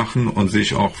aufmachen und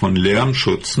sich auch von Lärm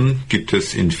schützen. Gibt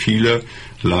es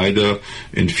leider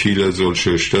in viele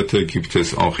solche Städte, gibt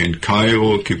es auch in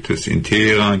Kairo, gibt es in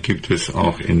Teheran, gibt es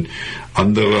auch in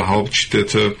andere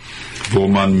Hauptstädte, wo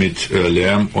man mit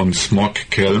Lärm und Smog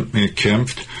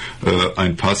kämpft.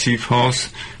 Ein Passivhaus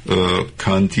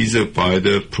kann diese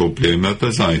beiden Probleme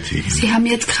beseitigen. Sie haben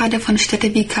jetzt gerade von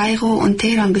Städten wie Kairo und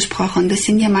Teheran gesprochen. Das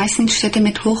sind ja meistens Städte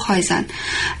mit Hochhäusern.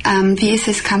 Wie ist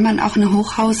es? Kann man auch ein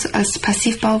Hochhaus als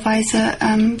Passivbauweise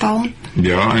bauen?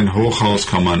 Ja, ein Hochhaus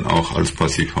kann man auch als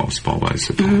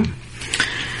Passivhausbauweise bauen.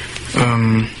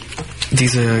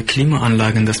 Diese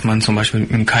Klimaanlagen, dass man zum Beispiel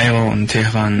in Kairo und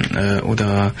Teheran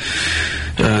oder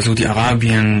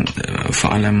Saudi-Arabien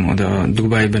vor allem oder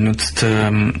Dubai benutzt,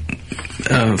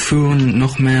 führen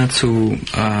noch mehr zu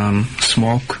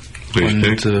Smog.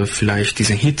 Richtig. Und vielleicht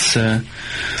diese Hitze.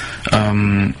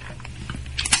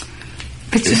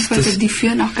 Beziehungsweise die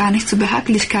führen auch gar nicht zur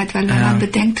Behaglichkeit, weil wenn man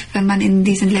bedenkt, wenn man in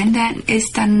diesen Ländern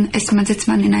ist, dann sitzt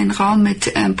man in einem Raum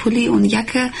mit Pulli und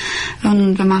Jacke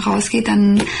und wenn man rausgeht,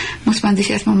 dann muss man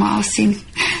sich erstmal mal ausziehen,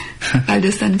 weil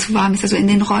das dann zu warm ist. Also in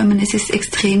den Räumen ist es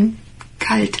extrem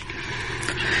kalt.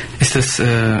 Ist das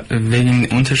wegen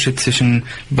dem Unterschied zwischen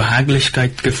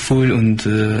Behaglichkeitsgefühl und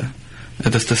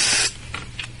dass das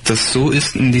so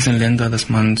ist in diesen Ländern, dass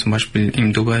man zum Beispiel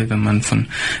in Dubai, wenn man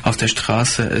auf der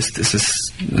Straße ist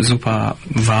es super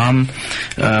warm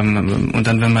und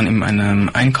dann, wenn man in einem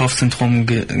Einkaufszentrum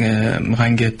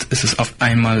reingeht, ist es auf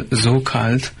einmal so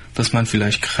kalt, dass man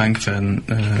vielleicht krank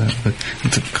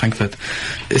wird.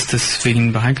 Ist das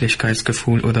wegen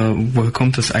Behaglichkeitsgefühl oder woher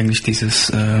kommt das eigentlich,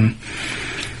 dieses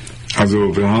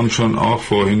Also wir haben schon auch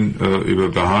vorhin über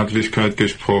Behaglichkeit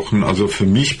gesprochen. Also für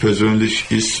mich persönlich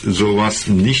ist sowas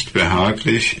nicht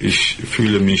behaglich. Ich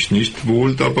fühle mich nicht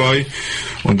wohl dabei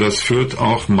und das führt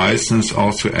auch meistens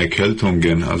auch zu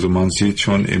Erkältungen. Also man sieht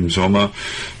schon im Sommer,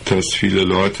 dass viele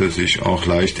Leute sich auch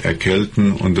leicht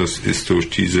erkälten und das ist durch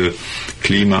diese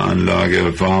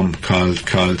Klimaanlage warm, kalt,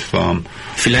 kalt, warm.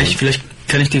 Vielleicht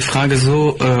kann ich die Frage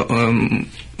so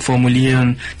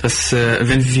formulieren, dass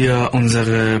wenn wir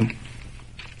unsere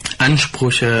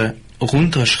Ansprüche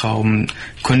runterschrauben,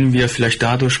 können wir vielleicht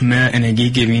dadurch mehr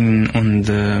Energie gewinnen und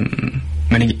mehr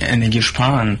Energie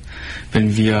sparen.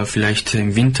 Wenn wir vielleicht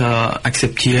im Winter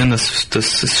akzeptieren, dass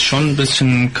es schon ein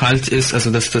bisschen kalt ist,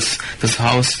 also dass das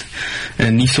Haus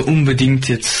nicht so unbedingt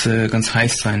jetzt ganz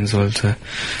heiß sein sollte.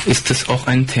 Ist das auch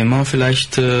ein Thema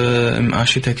vielleicht im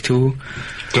Architektur?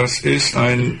 Das ist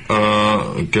ein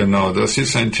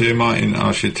Thema in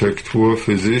Architektur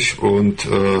für sich und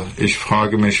ich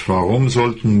frage mich, warum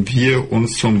sollten wir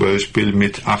uns zum Beispiel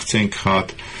mit 18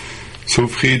 Grad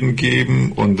zufrieden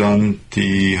geben und dann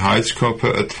die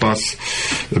Heizkörper etwas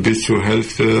bis zur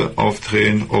Hälfte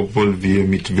aufdrehen, obwohl wir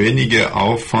mit weniger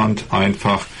Aufwand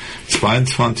einfach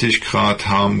 22 Grad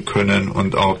haben können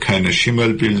und auch keine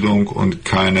Schimmelbildung und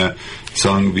keine,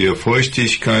 sagen wir,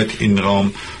 Feuchtigkeit im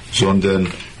Raum, sondern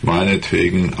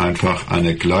meinetwegen einfach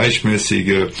eine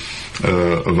gleichmäßige,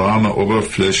 warme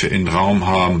Oberfläche im Raum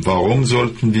haben. Warum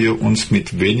sollten wir uns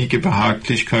mit weniger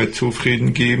Behaglichkeit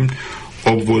zufrieden geben,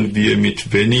 obwohl wir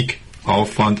mit wenig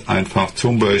Aufwand einfach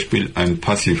zum Beispiel ein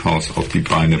Passivhaus auf die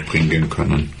Beine bringen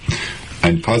können?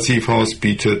 Ein Passivhaus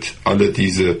bietet alle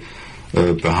diese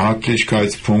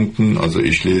Behaglichkeitspunkte, also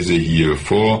ich lese hier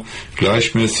vor,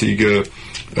 gleichmäßige,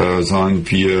 sagen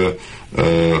wir,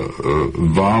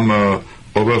 warme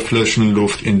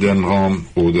Oberflächenluft in den Raum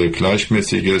oder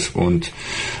gleichmäßiges und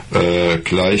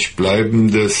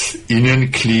gleichbleibendes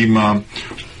Innenklima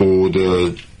oder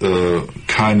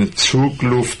keine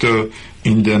Zuglufte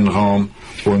in den Raum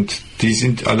und die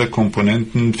sind alle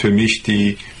Komponenten für mich,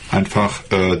 die einfach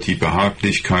die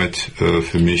Behaglichkeit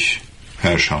für mich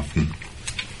herschaffen.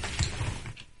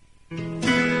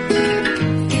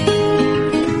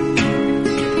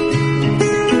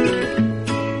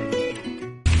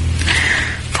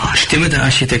 Stimme der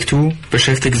Architektur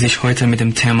beschäftigt sich heute mit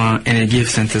dem Thema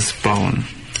energieeffizientes Bauen.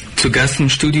 Zu Gast im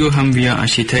Studio haben wir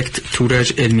Architekt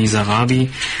Turaj El-Mizrabi,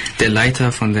 der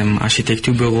Leiter von dem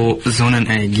Architekturbüro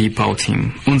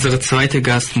Sonnenenergie-Bauteam. Unsere zweite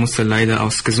Gast musste leider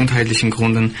aus gesundheitlichen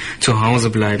Gründen zu Hause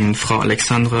bleiben, Frau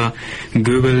Alexandra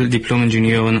Göbel,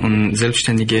 Diplom-Ingenieurin und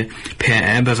selbstständige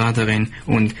PR-Beraterin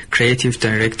und Creative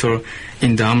Director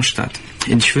in Darmstadt.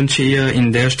 Ich wünsche ihr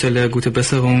in der Stelle gute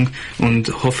Besserung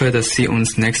und hoffe, dass sie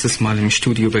uns nächstes Mal im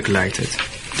Studio begleitet.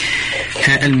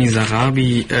 Herr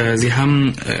El-Mizrabi, Sie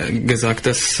haben gesagt,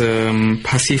 dass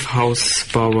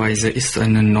Passivhausbauweise ist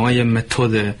eine neue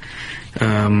Methode.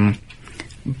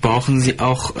 Brauchen Sie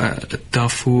auch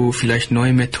dafür vielleicht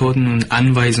neue Methoden und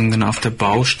Anweisungen auf der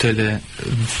Baustelle,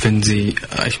 wenn Sie,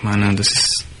 ich meine, das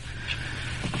ist...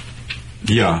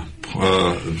 Ja,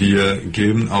 wir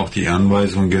geben auch die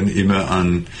Anweisungen immer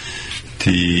an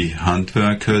die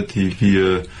Handwerker, die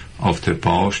wir auf der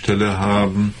Baustelle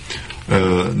haben.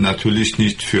 Natürlich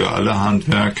nicht für alle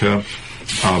Handwerker,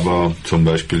 aber zum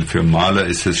Beispiel für Maler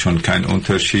ist es schon kein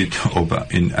Unterschied, ob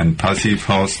er in ein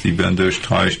Passivhaus die Wände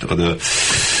streicht oder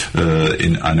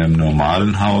in einem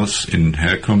normalen Haus in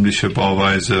herkömmlicher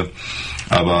Bauweise.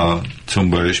 Aber zum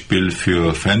Beispiel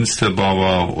für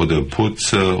Fensterbauer oder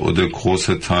Putzer oder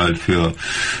großer Teil für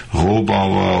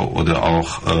Rohbauer oder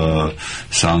auch,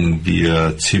 sagen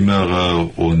wir,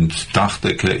 Zimmerer und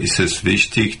Dachdecker ist es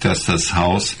wichtig, dass das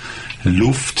Haus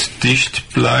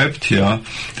luftdicht bleibt. Ja,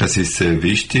 das ist sehr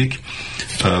wichtig.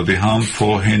 Wir haben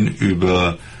vorhin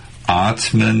über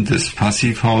Atmen des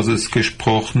Passivhauses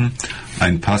gesprochen.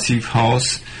 Ein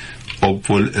Passivhaus,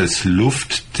 obwohl es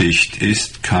luftdicht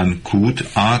ist, kann gut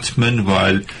atmen,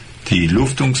 weil Die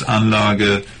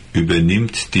Lüftungsanlage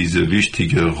übernimmt diese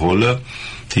wichtige Rolle.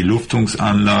 Die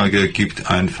Lüftungsanlage gibt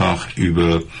einfach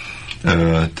über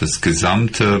das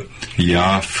gesamte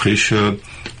Jahr frische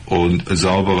und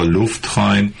saubere Luft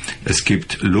rein. Es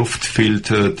gibt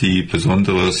Luftfilter, die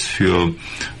besonders für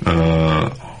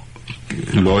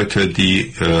Leute,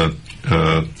 die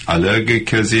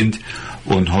Allergiker sind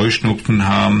und Heuschnupfen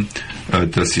haben.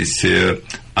 Das ist sehr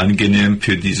angenehm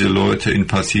für diese Leute in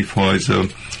Passivhäusern,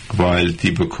 weil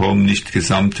die bekommen nicht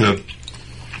gesamte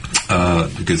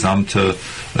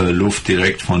Luft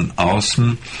direkt von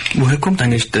außen. Woher kommt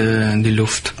eigentlich die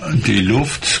Luft? Die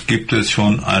Luft gibt es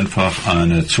schon einfach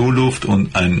eine Zuluft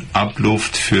und eine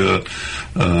Abluft für,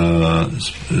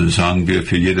 sagen wir,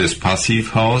 für jedes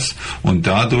Passivhaus, und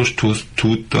dadurch tut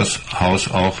das Haus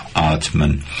auch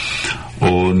atmen.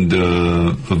 Und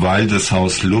weil das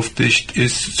Haus luftdicht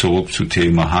ist, zurück zum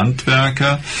Thema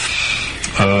Handwerker,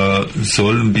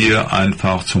 sollen wir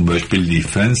einfach zum Beispiel die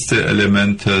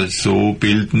Fensterelemente so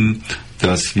bilden,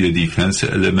 dass wir die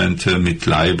Fensterelemente mit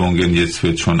Leibungen, jetzt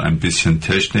wird schon ein bisschen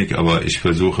Technik, aber ich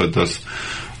versuche das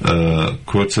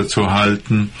kürzer zu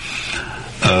halten,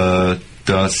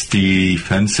 dass die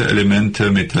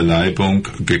Fensterelemente mit der Leibung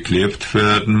geklebt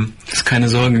werden. Das ist keine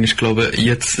Sorge, ich glaube,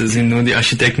 jetzt sind nur die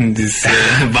Architekten, die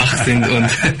wach sind und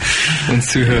uns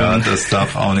zuhören. Ja, das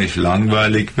darf auch nicht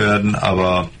langweilig werden,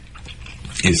 aber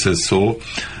ist es so,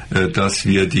 dass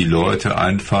wir die Leute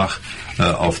einfach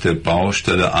auf der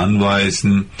Baustelle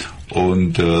anweisen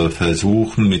und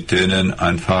versuchen mit denen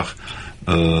einfach,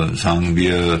 sagen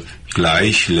wir,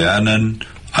 gleich lernen,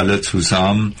 alle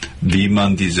zusammen, wie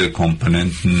man diese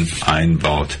Komponenten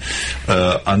einbaut.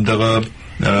 Andere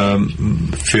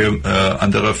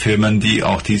Firmen, die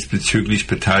auch diesbezüglich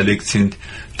beteiligt sind,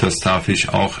 das darf ich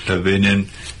auch erwähnen,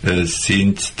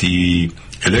 sind die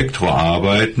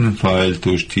Elektroarbeiten, weil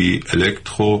durch die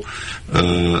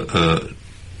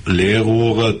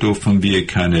Leerrohre dürfen wir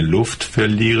keine Luft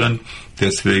verlieren.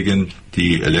 Deswegen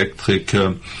die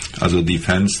Elektriker, also die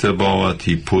Fensterbauer,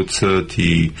 die Putzer,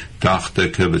 die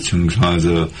Dachdecker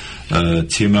bzw.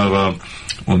 Zimmerer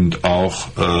und auch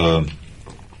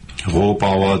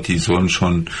Rohbauer, die sollen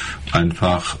schon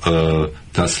einfach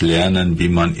das lernen, wie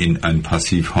man in ein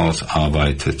Passivhaus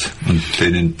arbeitet. Und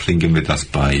denen bringen wir das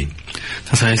bei.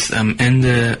 Das heißt, am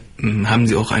Ende haben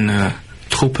Sie auch eine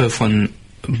Truppe von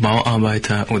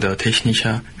Bauarbeiter oder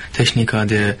Techniker,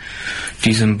 der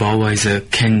diese Bauweise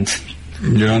kennt.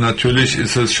 Ja, natürlich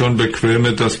ist es schon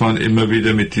bequemer, dass man immer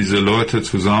wieder mit diesen Leuten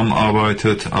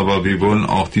zusammenarbeitet, aber wir wollen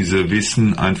auch diese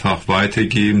Wissen einfach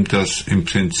weitergeben, dass im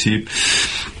Prinzip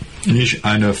nicht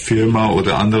eine Firma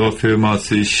oder andere Firma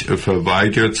sich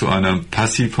verweigert, zu einer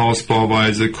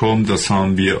Passivhausbauweise kommen. Das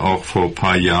haben wir auch vor ein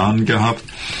paar Jahren gehabt,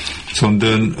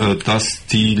 sondern dass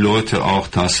die Leute auch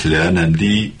das lernen.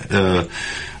 Die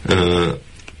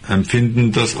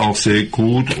empfinden das auch sehr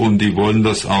gut und die wollen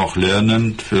das auch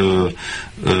lernen.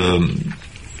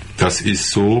 Das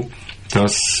ist so,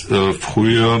 dass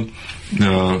früher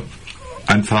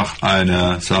einfach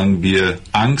eine, sagen wir,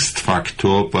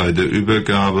 Angstfaktor bei der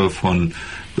Übergabe von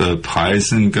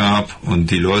Preisen gab und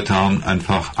die Leute haben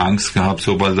einfach Angst gehabt,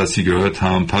 sobald dass sie gehört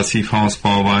haben,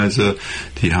 Passivhausbauweise,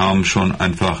 die haben schon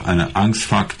einfach einen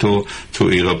Angstfaktor zu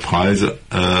ihrer Preise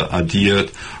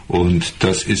addiert, und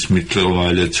das ist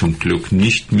mittlerweile zum Glück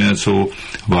nicht mehr so,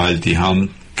 weil die haben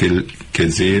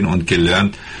gesehen und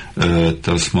gelernt,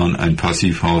 dass man ein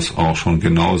Passivhaus auch schon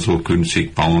genauso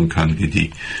günstig bauen kann wie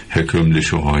die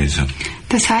herkömmlichen Häuser.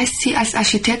 Das heißt, Sie als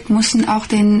Architekt müssen auch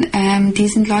diesen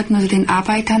Leuten oder den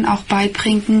Arbeitern auch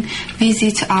beibringen, wie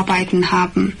sie zu arbeiten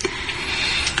haben.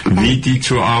 Wie die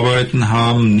zu arbeiten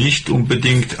haben, nicht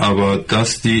unbedingt, aber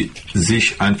dass die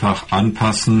sich einfach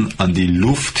anpassen an die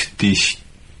Luftdichtheit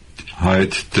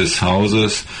des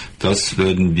Hauses, das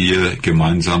werden wir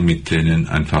gemeinsam mit denen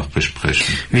einfach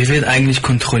besprechen. Wie wird eigentlich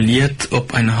kontrolliert,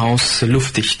 ob ein Haus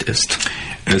luftdicht ist?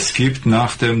 Es gibt,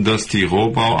 nachdem dass die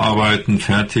Rohbauarbeiten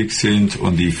fertig sind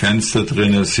und die Fenster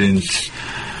drinnen sind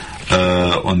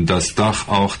und das Dach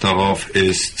auch darauf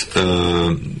ist,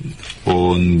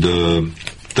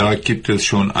 da gibt es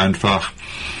schon einfach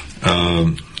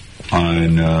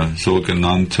ein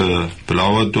sogenannter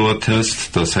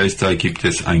Blauer-Door-Test. Das heißt, da gibt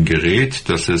es ein Gerät,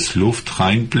 das es Luft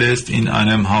reinbläst in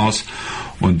einem Haus,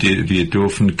 und wir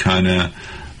dürfen keine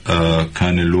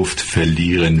Luft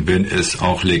verlieren. Wenn es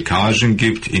auch Leckagen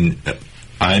gibt in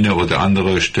eine oder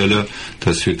andere Stelle,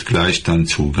 das wird gleich dann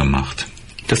zugemacht.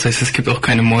 Das heißt, es gibt auch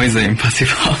keine Mäuse im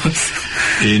Passivhaus?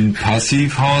 In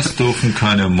Passivhaus dürfen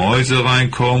keine Mäuse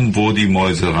reinkommen. Wo die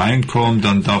Mäuse reinkommen,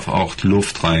 dann darf auch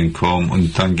Luft reinkommen,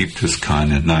 und dann gibt es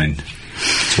keine. Nein,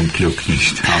 zum Glück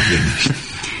nicht, haben wir nicht.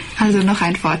 Also noch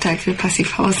ein Vorteil für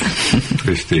Passivhaus.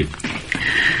 Richtig.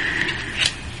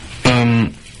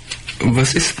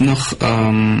 Was ist noch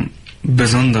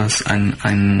besonders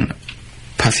ein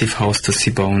Passivhaus, das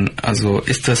Sie bauen? Also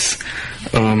ist das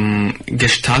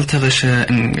gestalterische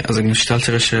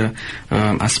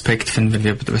Aspekt, wenn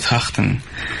wir betrachten?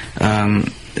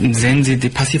 Sehen Sie die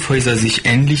Passivhäuser sich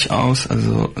ähnlich aus?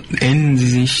 Also ähneln sie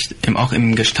sich auch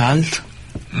in Gestalt?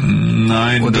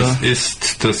 Nein, Oder?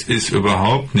 Das ist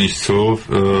überhaupt nicht so.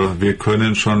 Wir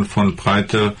können schon von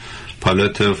breiter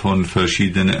Palette von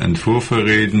verschiedenen Entwürfen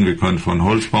reden. Wir können von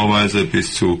Holzbauweise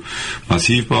bis zu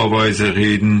Massivbauweise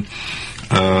reden.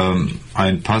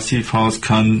 Ein Passivhaus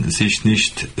kann sich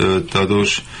nicht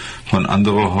dadurch von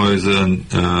anderen Häusern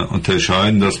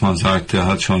unterscheiden, dass man sagt, der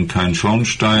hat schon keinen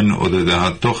Schornstein oder der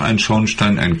hat doch einen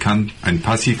Schornstein. Ein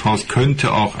Passivhaus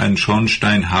könnte auch einen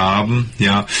Schornstein haben.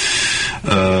 Ja,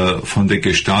 von der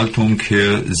Gestaltung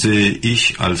her sehe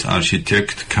ich als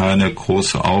Architekt keine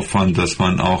große Aufwand, dass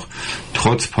man auch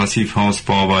trotz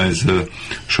Passivhausbauweise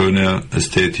schöne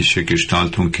ästhetische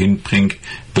Gestaltung hinbringt.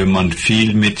 Wenn man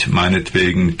viel mit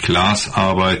meinetwegen Glas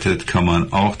arbeitet, kann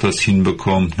man auch das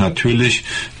hinbekommen. Natürlich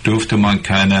dürfte man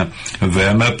keine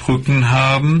Wärmebrücken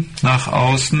haben nach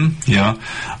außen, ja,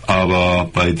 aber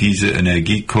bei diesen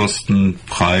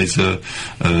Energiekostenpreise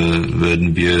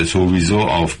werden wir sowieso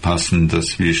aufpassen,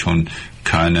 dass wir schon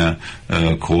keine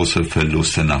große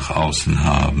Verluste nach außen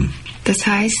haben. Das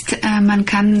heißt, man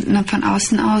kann von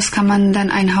außen aus, kann man dann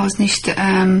ein Haus nicht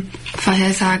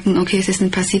vorhersagen, okay, es ist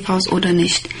ein Passivhaus oder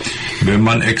nicht. Wenn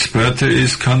man Experte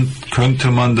ist,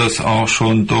 könnte man das auch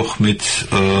schon doch mit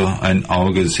ein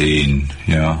Auge sehen,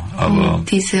 ja. Aber und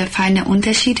diese feinen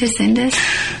Unterschiede sind es?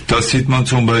 Das sieht man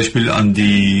zum Beispiel an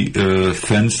die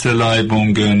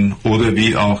Fensterleibungen oder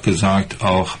wie auch gesagt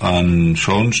auch an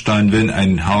Schornstein. Wenn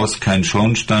ein Haus keinen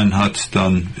Schornstein hat,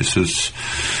 dann ist es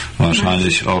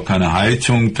wahrscheinlich auch keine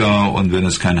Heizung da, und wenn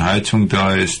es keine Heizung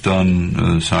da ist,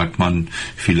 dann sagt man,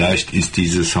 vielleicht ist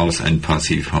dieses Haus ein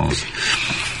Passivhaus.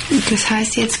 Das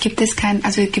heißt, jetzt gibt es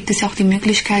auch die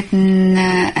Möglichkeiten,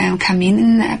 Kamin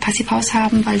in Passivhaus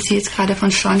haben, weil Sie jetzt gerade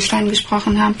von Schornstein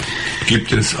gesprochen haben?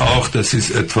 Gibt es auch, das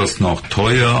ist etwas noch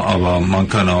teuer, aber man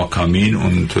kann auch Kamin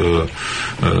und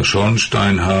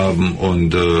Schornstein haben,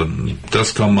 und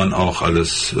das kann man auch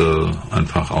alles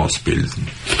einfach ausbilden.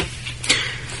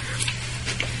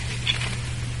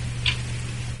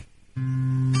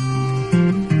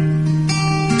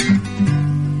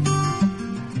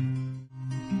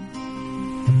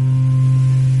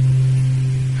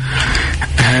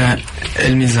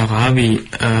 El Mizrahi,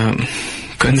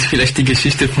 können Sie vielleicht die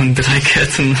Geschichte von 3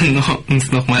 Kerzen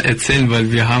uns noch mal erzählen,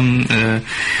 weil wir haben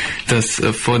das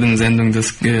vor der Sendung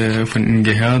von Ihnen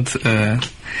gehört.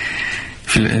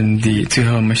 Die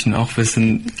Zuhörer möchten auch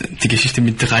wissen, die Geschichte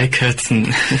mit 3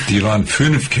 Kerzen. Die waren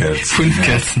 5 Kerzen. 5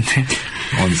 Kerzen.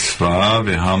 Und zwar,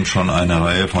 wir haben schon eine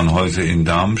Reihe von Häusern in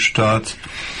Darmstadt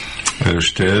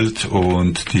erstellt,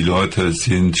 und die Leute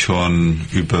sind schon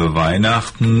über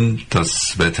Weihnachten,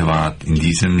 das Wetter war in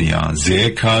diesem Jahr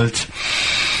sehr kalt,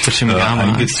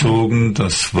 eingezogen.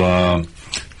 Das war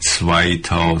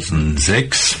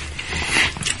 2006,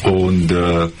 und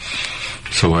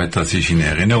soweit, dass ich in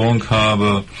Erinnerung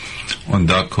habe, und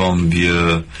da kommen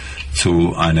wir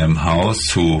zu einem Haus,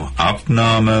 zu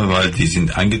Abnahme, weil die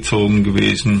sind eingezogen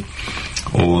gewesen.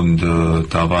 Und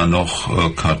da war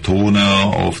noch Kartone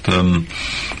auf dem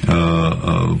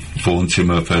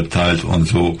Wohnzimmer verteilt und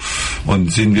so.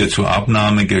 Und sind wir zur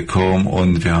Abnahme gekommen,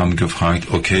 und wir haben gefragt,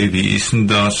 okay, wie ist denn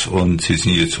das? Und Sie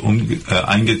sind jetzt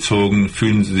eingezogen,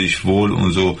 fühlen Sie sich wohl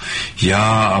und so.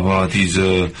 Ja, aber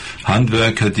diese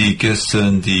Handwerker, die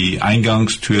gestern die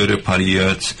Eingangstür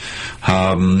repariert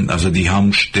haben, also die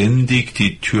haben ständig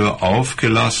die Tür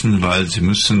aufgelassen, weil sie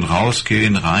müssen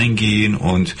rausgehen, reingehen,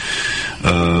 und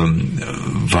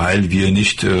weil wir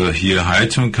nicht hier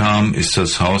Heizung haben, ist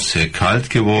das Haus sehr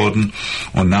kalt geworden,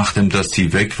 und nachdem, dass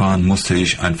die weg waren, musste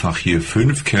ich einfach hier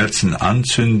 5 Kerzen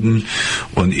anzünden,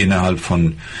 und innerhalb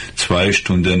von 2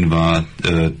 Stunden war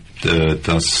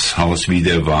das Haus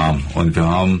wieder warm. Und wir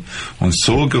haben uns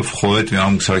so gefreut, wir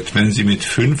haben gesagt, wenn Sie mit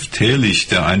 5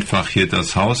 Teelichter einfach hier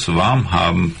das Haus warm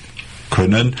haben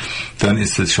können, dann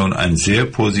ist es schon ein sehr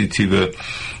positives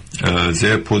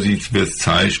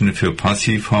Zeichen für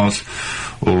Passivhaus,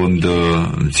 und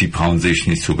Sie brauchen sich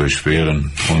nicht zu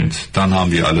beschweren. Und dann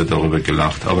haben wir alle darüber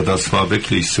gelacht. Aber das war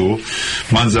wirklich so.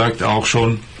 Man sagt auch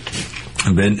schon,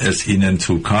 wenn es Ihnen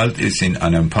zu kalt ist in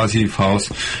einem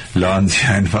Passivhaus, laden Sie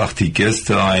einfach die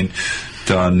Gäste ein.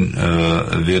 dann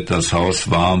wird das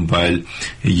Haus warm, weil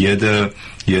jeder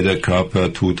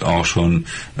Körper tut auch schon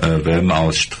Wärme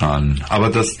ausstrahlen. Aber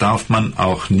das darf man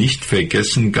auch nicht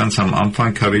vergessen. Ganz am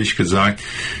Anfang habe ich gesagt,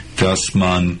 dass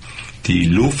man die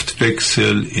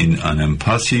Luftwechsel in einem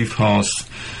Passivhaus,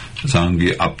 sagen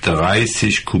wir ab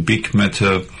 30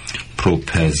 Kubikmeter pro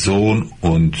Person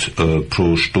und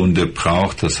pro Stunde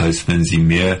braucht. Das heißt, wenn Sie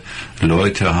mehr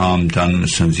Leute haben, dann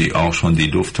müssen Sie auch schon die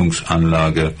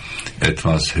Lüftungsanlage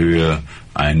etwas höher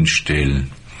einstellen.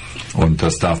 Und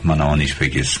das darf man auch nicht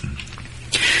vergessen.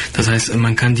 Das heißt,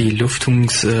 man kann die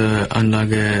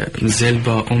Lüftungsanlage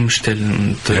selber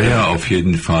umstellen. Und, ja, auf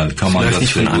jeden Fall kann man das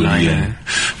nicht von alleine.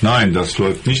 Nein, das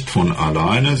läuft nicht von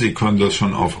alleine. Sie können das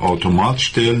schon auf Automat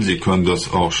stellen. Sie können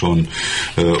das auch schon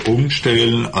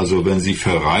umstellen. Also wenn Sie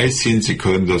verreist sind, Sie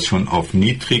können das schon auf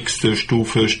niedrigste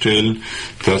Stufe stellen,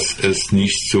 dass es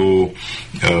nicht so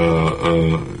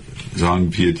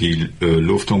sagen wir, die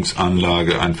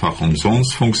Lüftungsanlage einfach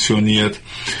umsonst funktioniert.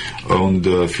 Und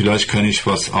vielleicht kann ich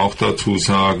was auch dazu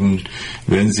sagen,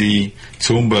 wenn Sie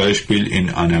zum Beispiel in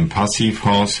einem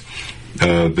Passivhaus,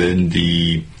 wenn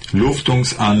die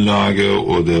Lüftungsanlage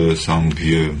oder sagen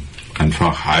wir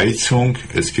einfach Heizung,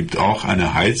 es gibt auch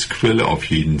eine Heizquelle auf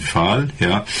jeden Fall,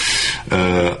 ja,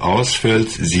 ausfällt,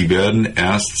 Sie werden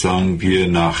erst, sagen wir,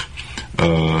 nach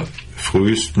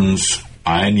frühestens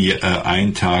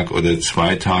ein Tag oder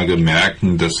 2 Tage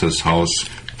merken, dass das Haus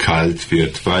kalt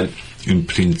wird, weil im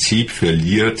Prinzip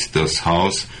verliert das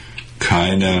Haus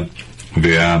keine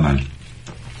Wärme.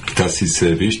 Das ist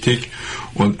sehr wichtig.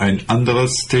 Und ein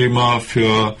anderes Thema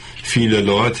für viele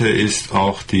Leute ist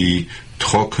auch die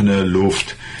trockene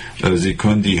Luft. Sie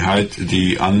können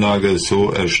die Anlage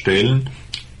so erstellen,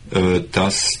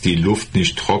 dass die Luft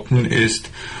nicht trocken ist.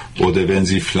 Oder wenn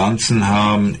Sie Pflanzen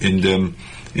haben in dem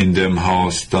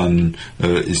Haus, dann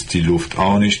ist die Luft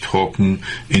auch nicht trocken.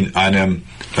 In einem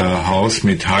Haus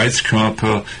mit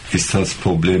Heizkörper ist das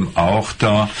Problem auch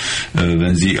da.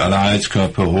 Wenn Sie alle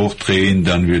Heizkörper hochdrehen,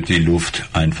 dann wird die Luft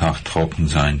einfach trocken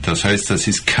sein. Das heißt, das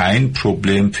ist kein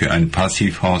Problem für ein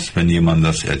Passivhaus. Wenn jemand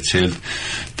das erzählt,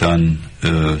 dann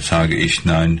sage ich,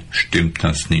 nein, stimmt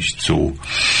das nicht so.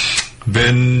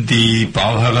 Wenn die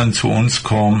Bauherren zu uns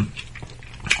kommen,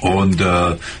 und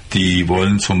die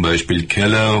wollen zum Beispiel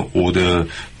Keller oder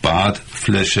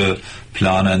Badfläche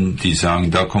planen, die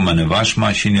sagen, da kommt eine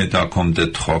Waschmaschine, da kommt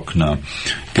der Trockner.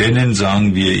 Denen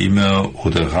sagen wir immer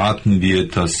oder raten wir,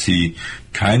 dass sie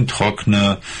kein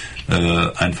Trockner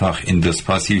einfach in das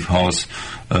Passivhaus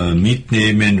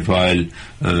mitnehmen, weil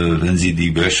wenn sie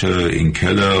die Wäsche in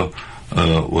Keller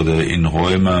oder in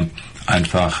Räume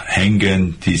einfach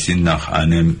hängen, die sind nach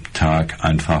einem Tag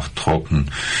einfach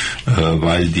trocken,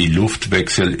 weil die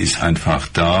Luftwechsel ist einfach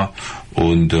da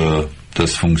und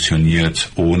das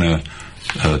funktioniert ohne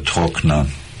Trockner.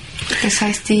 Das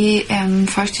heißt, die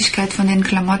Feuchtigkeit von den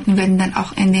Klamotten werden dann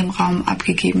auch in dem Raum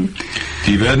abgegeben?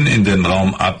 Die werden in den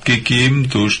Raum abgegeben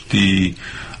durch die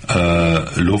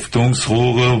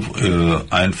Lüftungsrohre,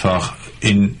 einfach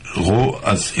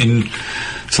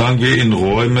sagen wir in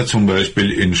Räume, zum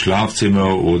Beispiel in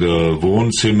Schlafzimmer oder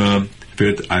Wohnzimmer,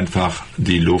 wird einfach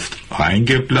die Luft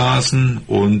reingeblasen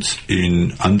und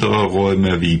in andere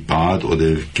Räume wie Bad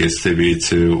oder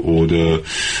Gäste-WC oder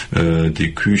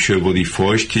die Küche, wo die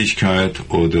Feuchtigkeit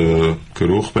oder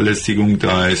Geruchbelästigung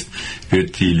da ist,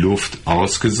 wird die Luft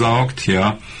abgesaugt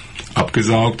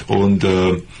und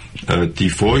die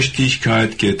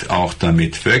Feuchtigkeit geht auch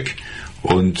damit weg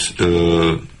und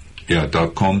da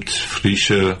kommt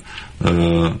frische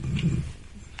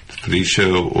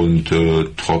und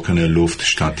trockene Luft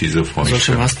statt dieser Feuchtigkeit.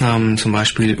 Solche Maßnahmen zum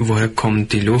Beispiel, woher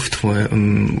kommt die Luft,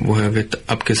 woher wird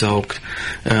abgesaugt,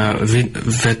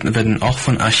 werden auch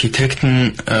von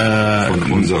Architekten...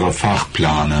 von unserer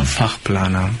Fachplaner.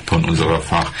 Von unserer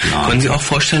Fachplaner. Können Sie auch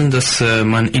vorstellen, dass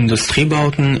man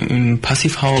Industriebauten im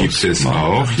Passivhaus... Gibt es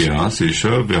auch, ja,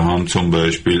 sicher. Wir haben zum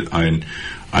Beispiel eine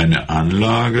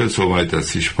Anlage, soweit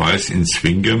dass ich weiß, in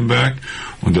Zwingenberg,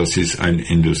 und das ist ein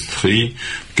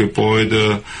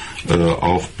Industriegebäude,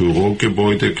 auch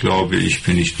Bürogebäude, glaube ich,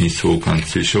 bin ich nicht so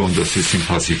ganz sicher, und das ist in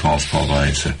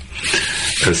Passivhausbauweise.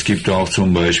 Es gibt auch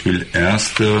zum Beispiel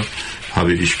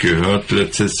habe ich gehört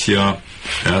letztes Jahr,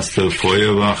 erste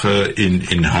Feuerwache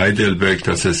in Heidelberg,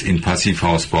 dass es in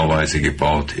Passivhausbauweise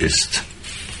gebaut ist.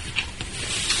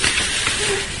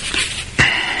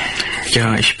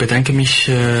 Ja, ich bedanke mich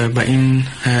bei Ihnen,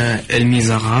 Herr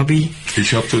El-Misarabi.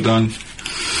 Ich habe zu danken.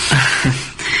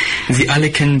 Sie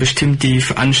alle kennen bestimmt die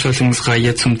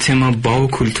Veranstaltungsreihe zum Thema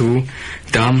Baukultur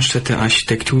Darmstädter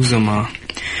Architektursommer.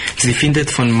 Sie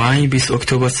findet von Mai bis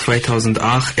Oktober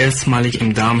 2008 erstmalig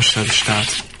in Darmstadt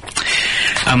statt.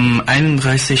 Am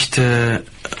 31.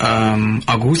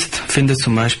 August findet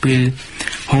zum Beispiel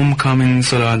Homecoming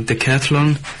Solar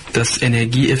Decathlon, das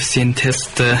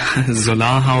energieeffizienteste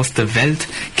Solarhaus der Welt,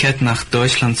 kehrt nach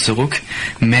Deutschland zurück.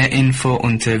 Mehr Info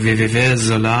unter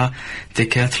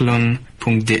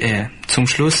www.solardecathlon.de. Zum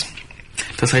Schluss,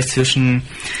 das heißt zwischen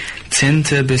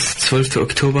 10. bis 12.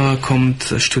 Oktober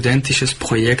kommt studentisches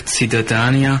Projekt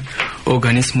Cidadania,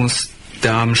 Organismus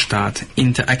Darmstadt,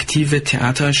 interaktive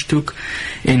Theaterstück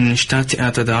in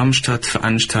Stadttheater Darmstadt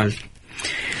veranstaltet.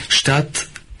 Stadt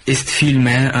ist viel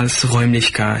mehr als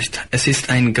Räumlichkeit. Es ist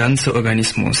ein ganzer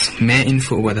Organismus. Mehr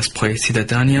Info über das Projekt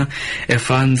Cidadania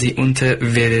erfahren Sie unter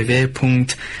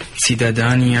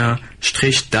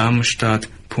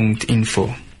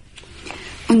www.cidadania-darmstadt.info.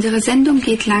 Unsere Sendung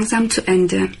geht langsam zu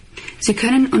Ende. Sie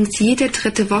können uns jede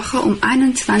dritte Woche um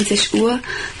 21 Uhr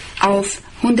auf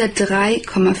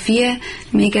 103,4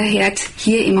 MHz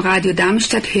hier im Radio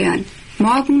Darmstadt hören.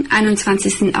 Morgen,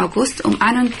 21. August um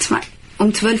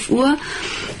 12 Uhr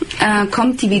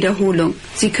kommt die Wiederholung.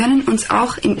 Sie können uns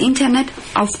auch im Internet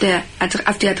auf die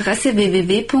Adresse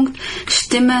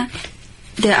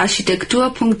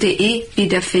www.stimmederarchitektur.de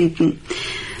wiederfinden.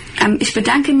 Ich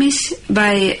bedanke mich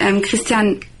bei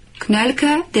Christian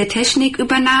Knölke, der Technik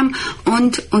übernahm,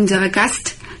 und unser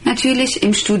Gast natürlich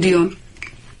im Studio.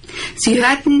 Sie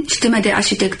hörten Stimme der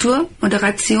Architektur,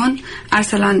 Moderation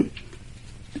Arsalan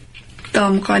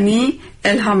Domrani,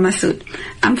 Elham Massoud.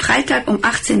 Am Freitag um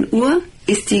 18 Uhr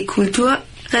ist die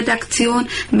Kulturredaktion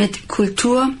mit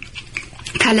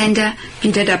Kulturkalender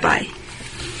wieder dabei.